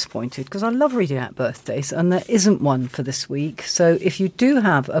so disappointed because I love reading out birthdays and there isn't one for this week. So if you do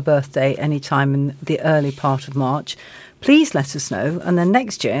have a birthday any time in the early part of March, please let us know, and then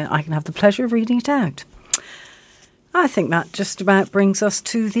next year I can have the pleasure of reading it out. I think that just about brings us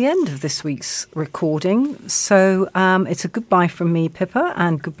to the end of this week's recording. So it's a goodbye from me, Pippa,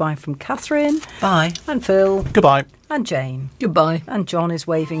 and goodbye from Catherine. Bye. And Phil. Goodbye. And Jane. Goodbye. And John is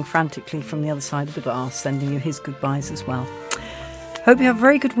waving frantically from the other side of the glass, sending you his goodbyes as well. Hope you have a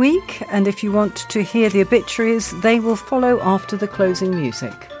very good week, and if you want to hear the obituaries, they will follow after the closing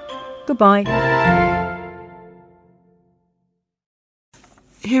music. Goodbye.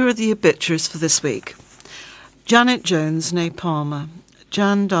 Here are the obituaries for this week. Janet Jones, née Palmer.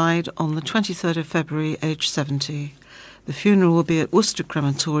 Jan died on the 23rd of February, aged 70. The funeral will be at Worcester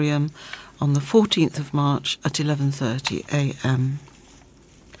Crematorium on the 14th of March at 11:30 a.m.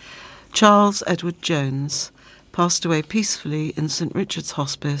 Charles Edward Jones passed away peacefully in St Richard's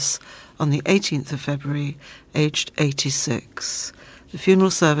Hospice on the 18th of February, aged 86. The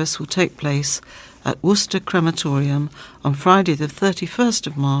funeral service will take place at Worcester Crematorium on Friday the 31st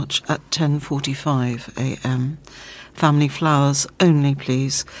of March at 10:45 a.m. Family flowers only,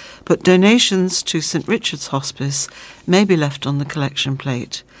 please, but donations to St Richard's Hospice may be left on the collection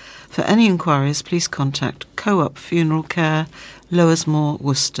plate. For any inquiries, please contact Co-op Funeral Care, Lowersmoor,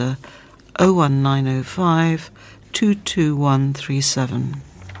 Worcester, 01905 22137.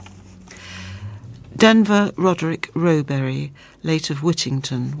 Denver Roderick Rowberry, late of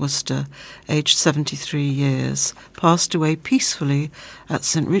Whittington, Worcester, aged 73 years, passed away peacefully at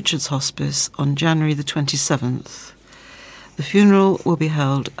St Richard's Hospice on January the 27th. The funeral will be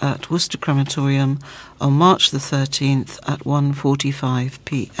held at Worcester Crematorium on March the 13th at 1:45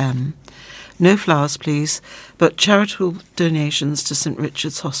 p.m. No flowers, please, but charitable donations to St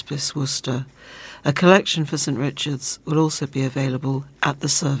Richard's Hospice, Worcester. A collection for St Richard's will also be available at the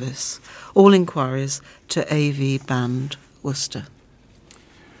service. All inquiries to AV Band, Worcester.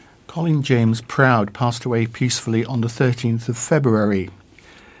 Colin James Proud passed away peacefully on the 13th of February.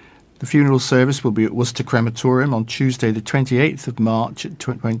 The funeral service will be at Worcester Crematorium on Tuesday the 28th of March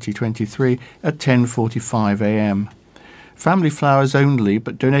 2023 at 10:45 a.m. Family flowers only,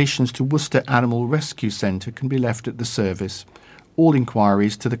 but donations to Worcester Animal Rescue Centre can be left at the service. All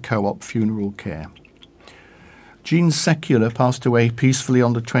inquiries to the Co-op Funeral Care. Jean Secular passed away peacefully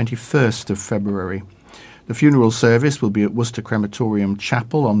on the 21st of February. The funeral service will be at Worcester Crematorium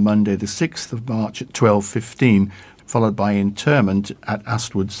Chapel on Monday the 6th of March at 12:15, followed by interment at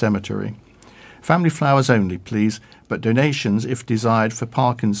Astwood Cemetery. Family flowers only, please, but donations, if desired for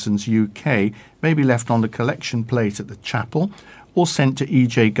Parkinson's UK, may be left on the collection plate at the chapel or sent to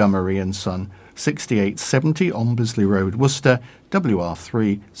E.J. Gummery and Son, 6870 Ombersley Road, Worcester,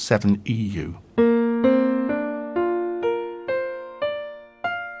 WR3 7EU.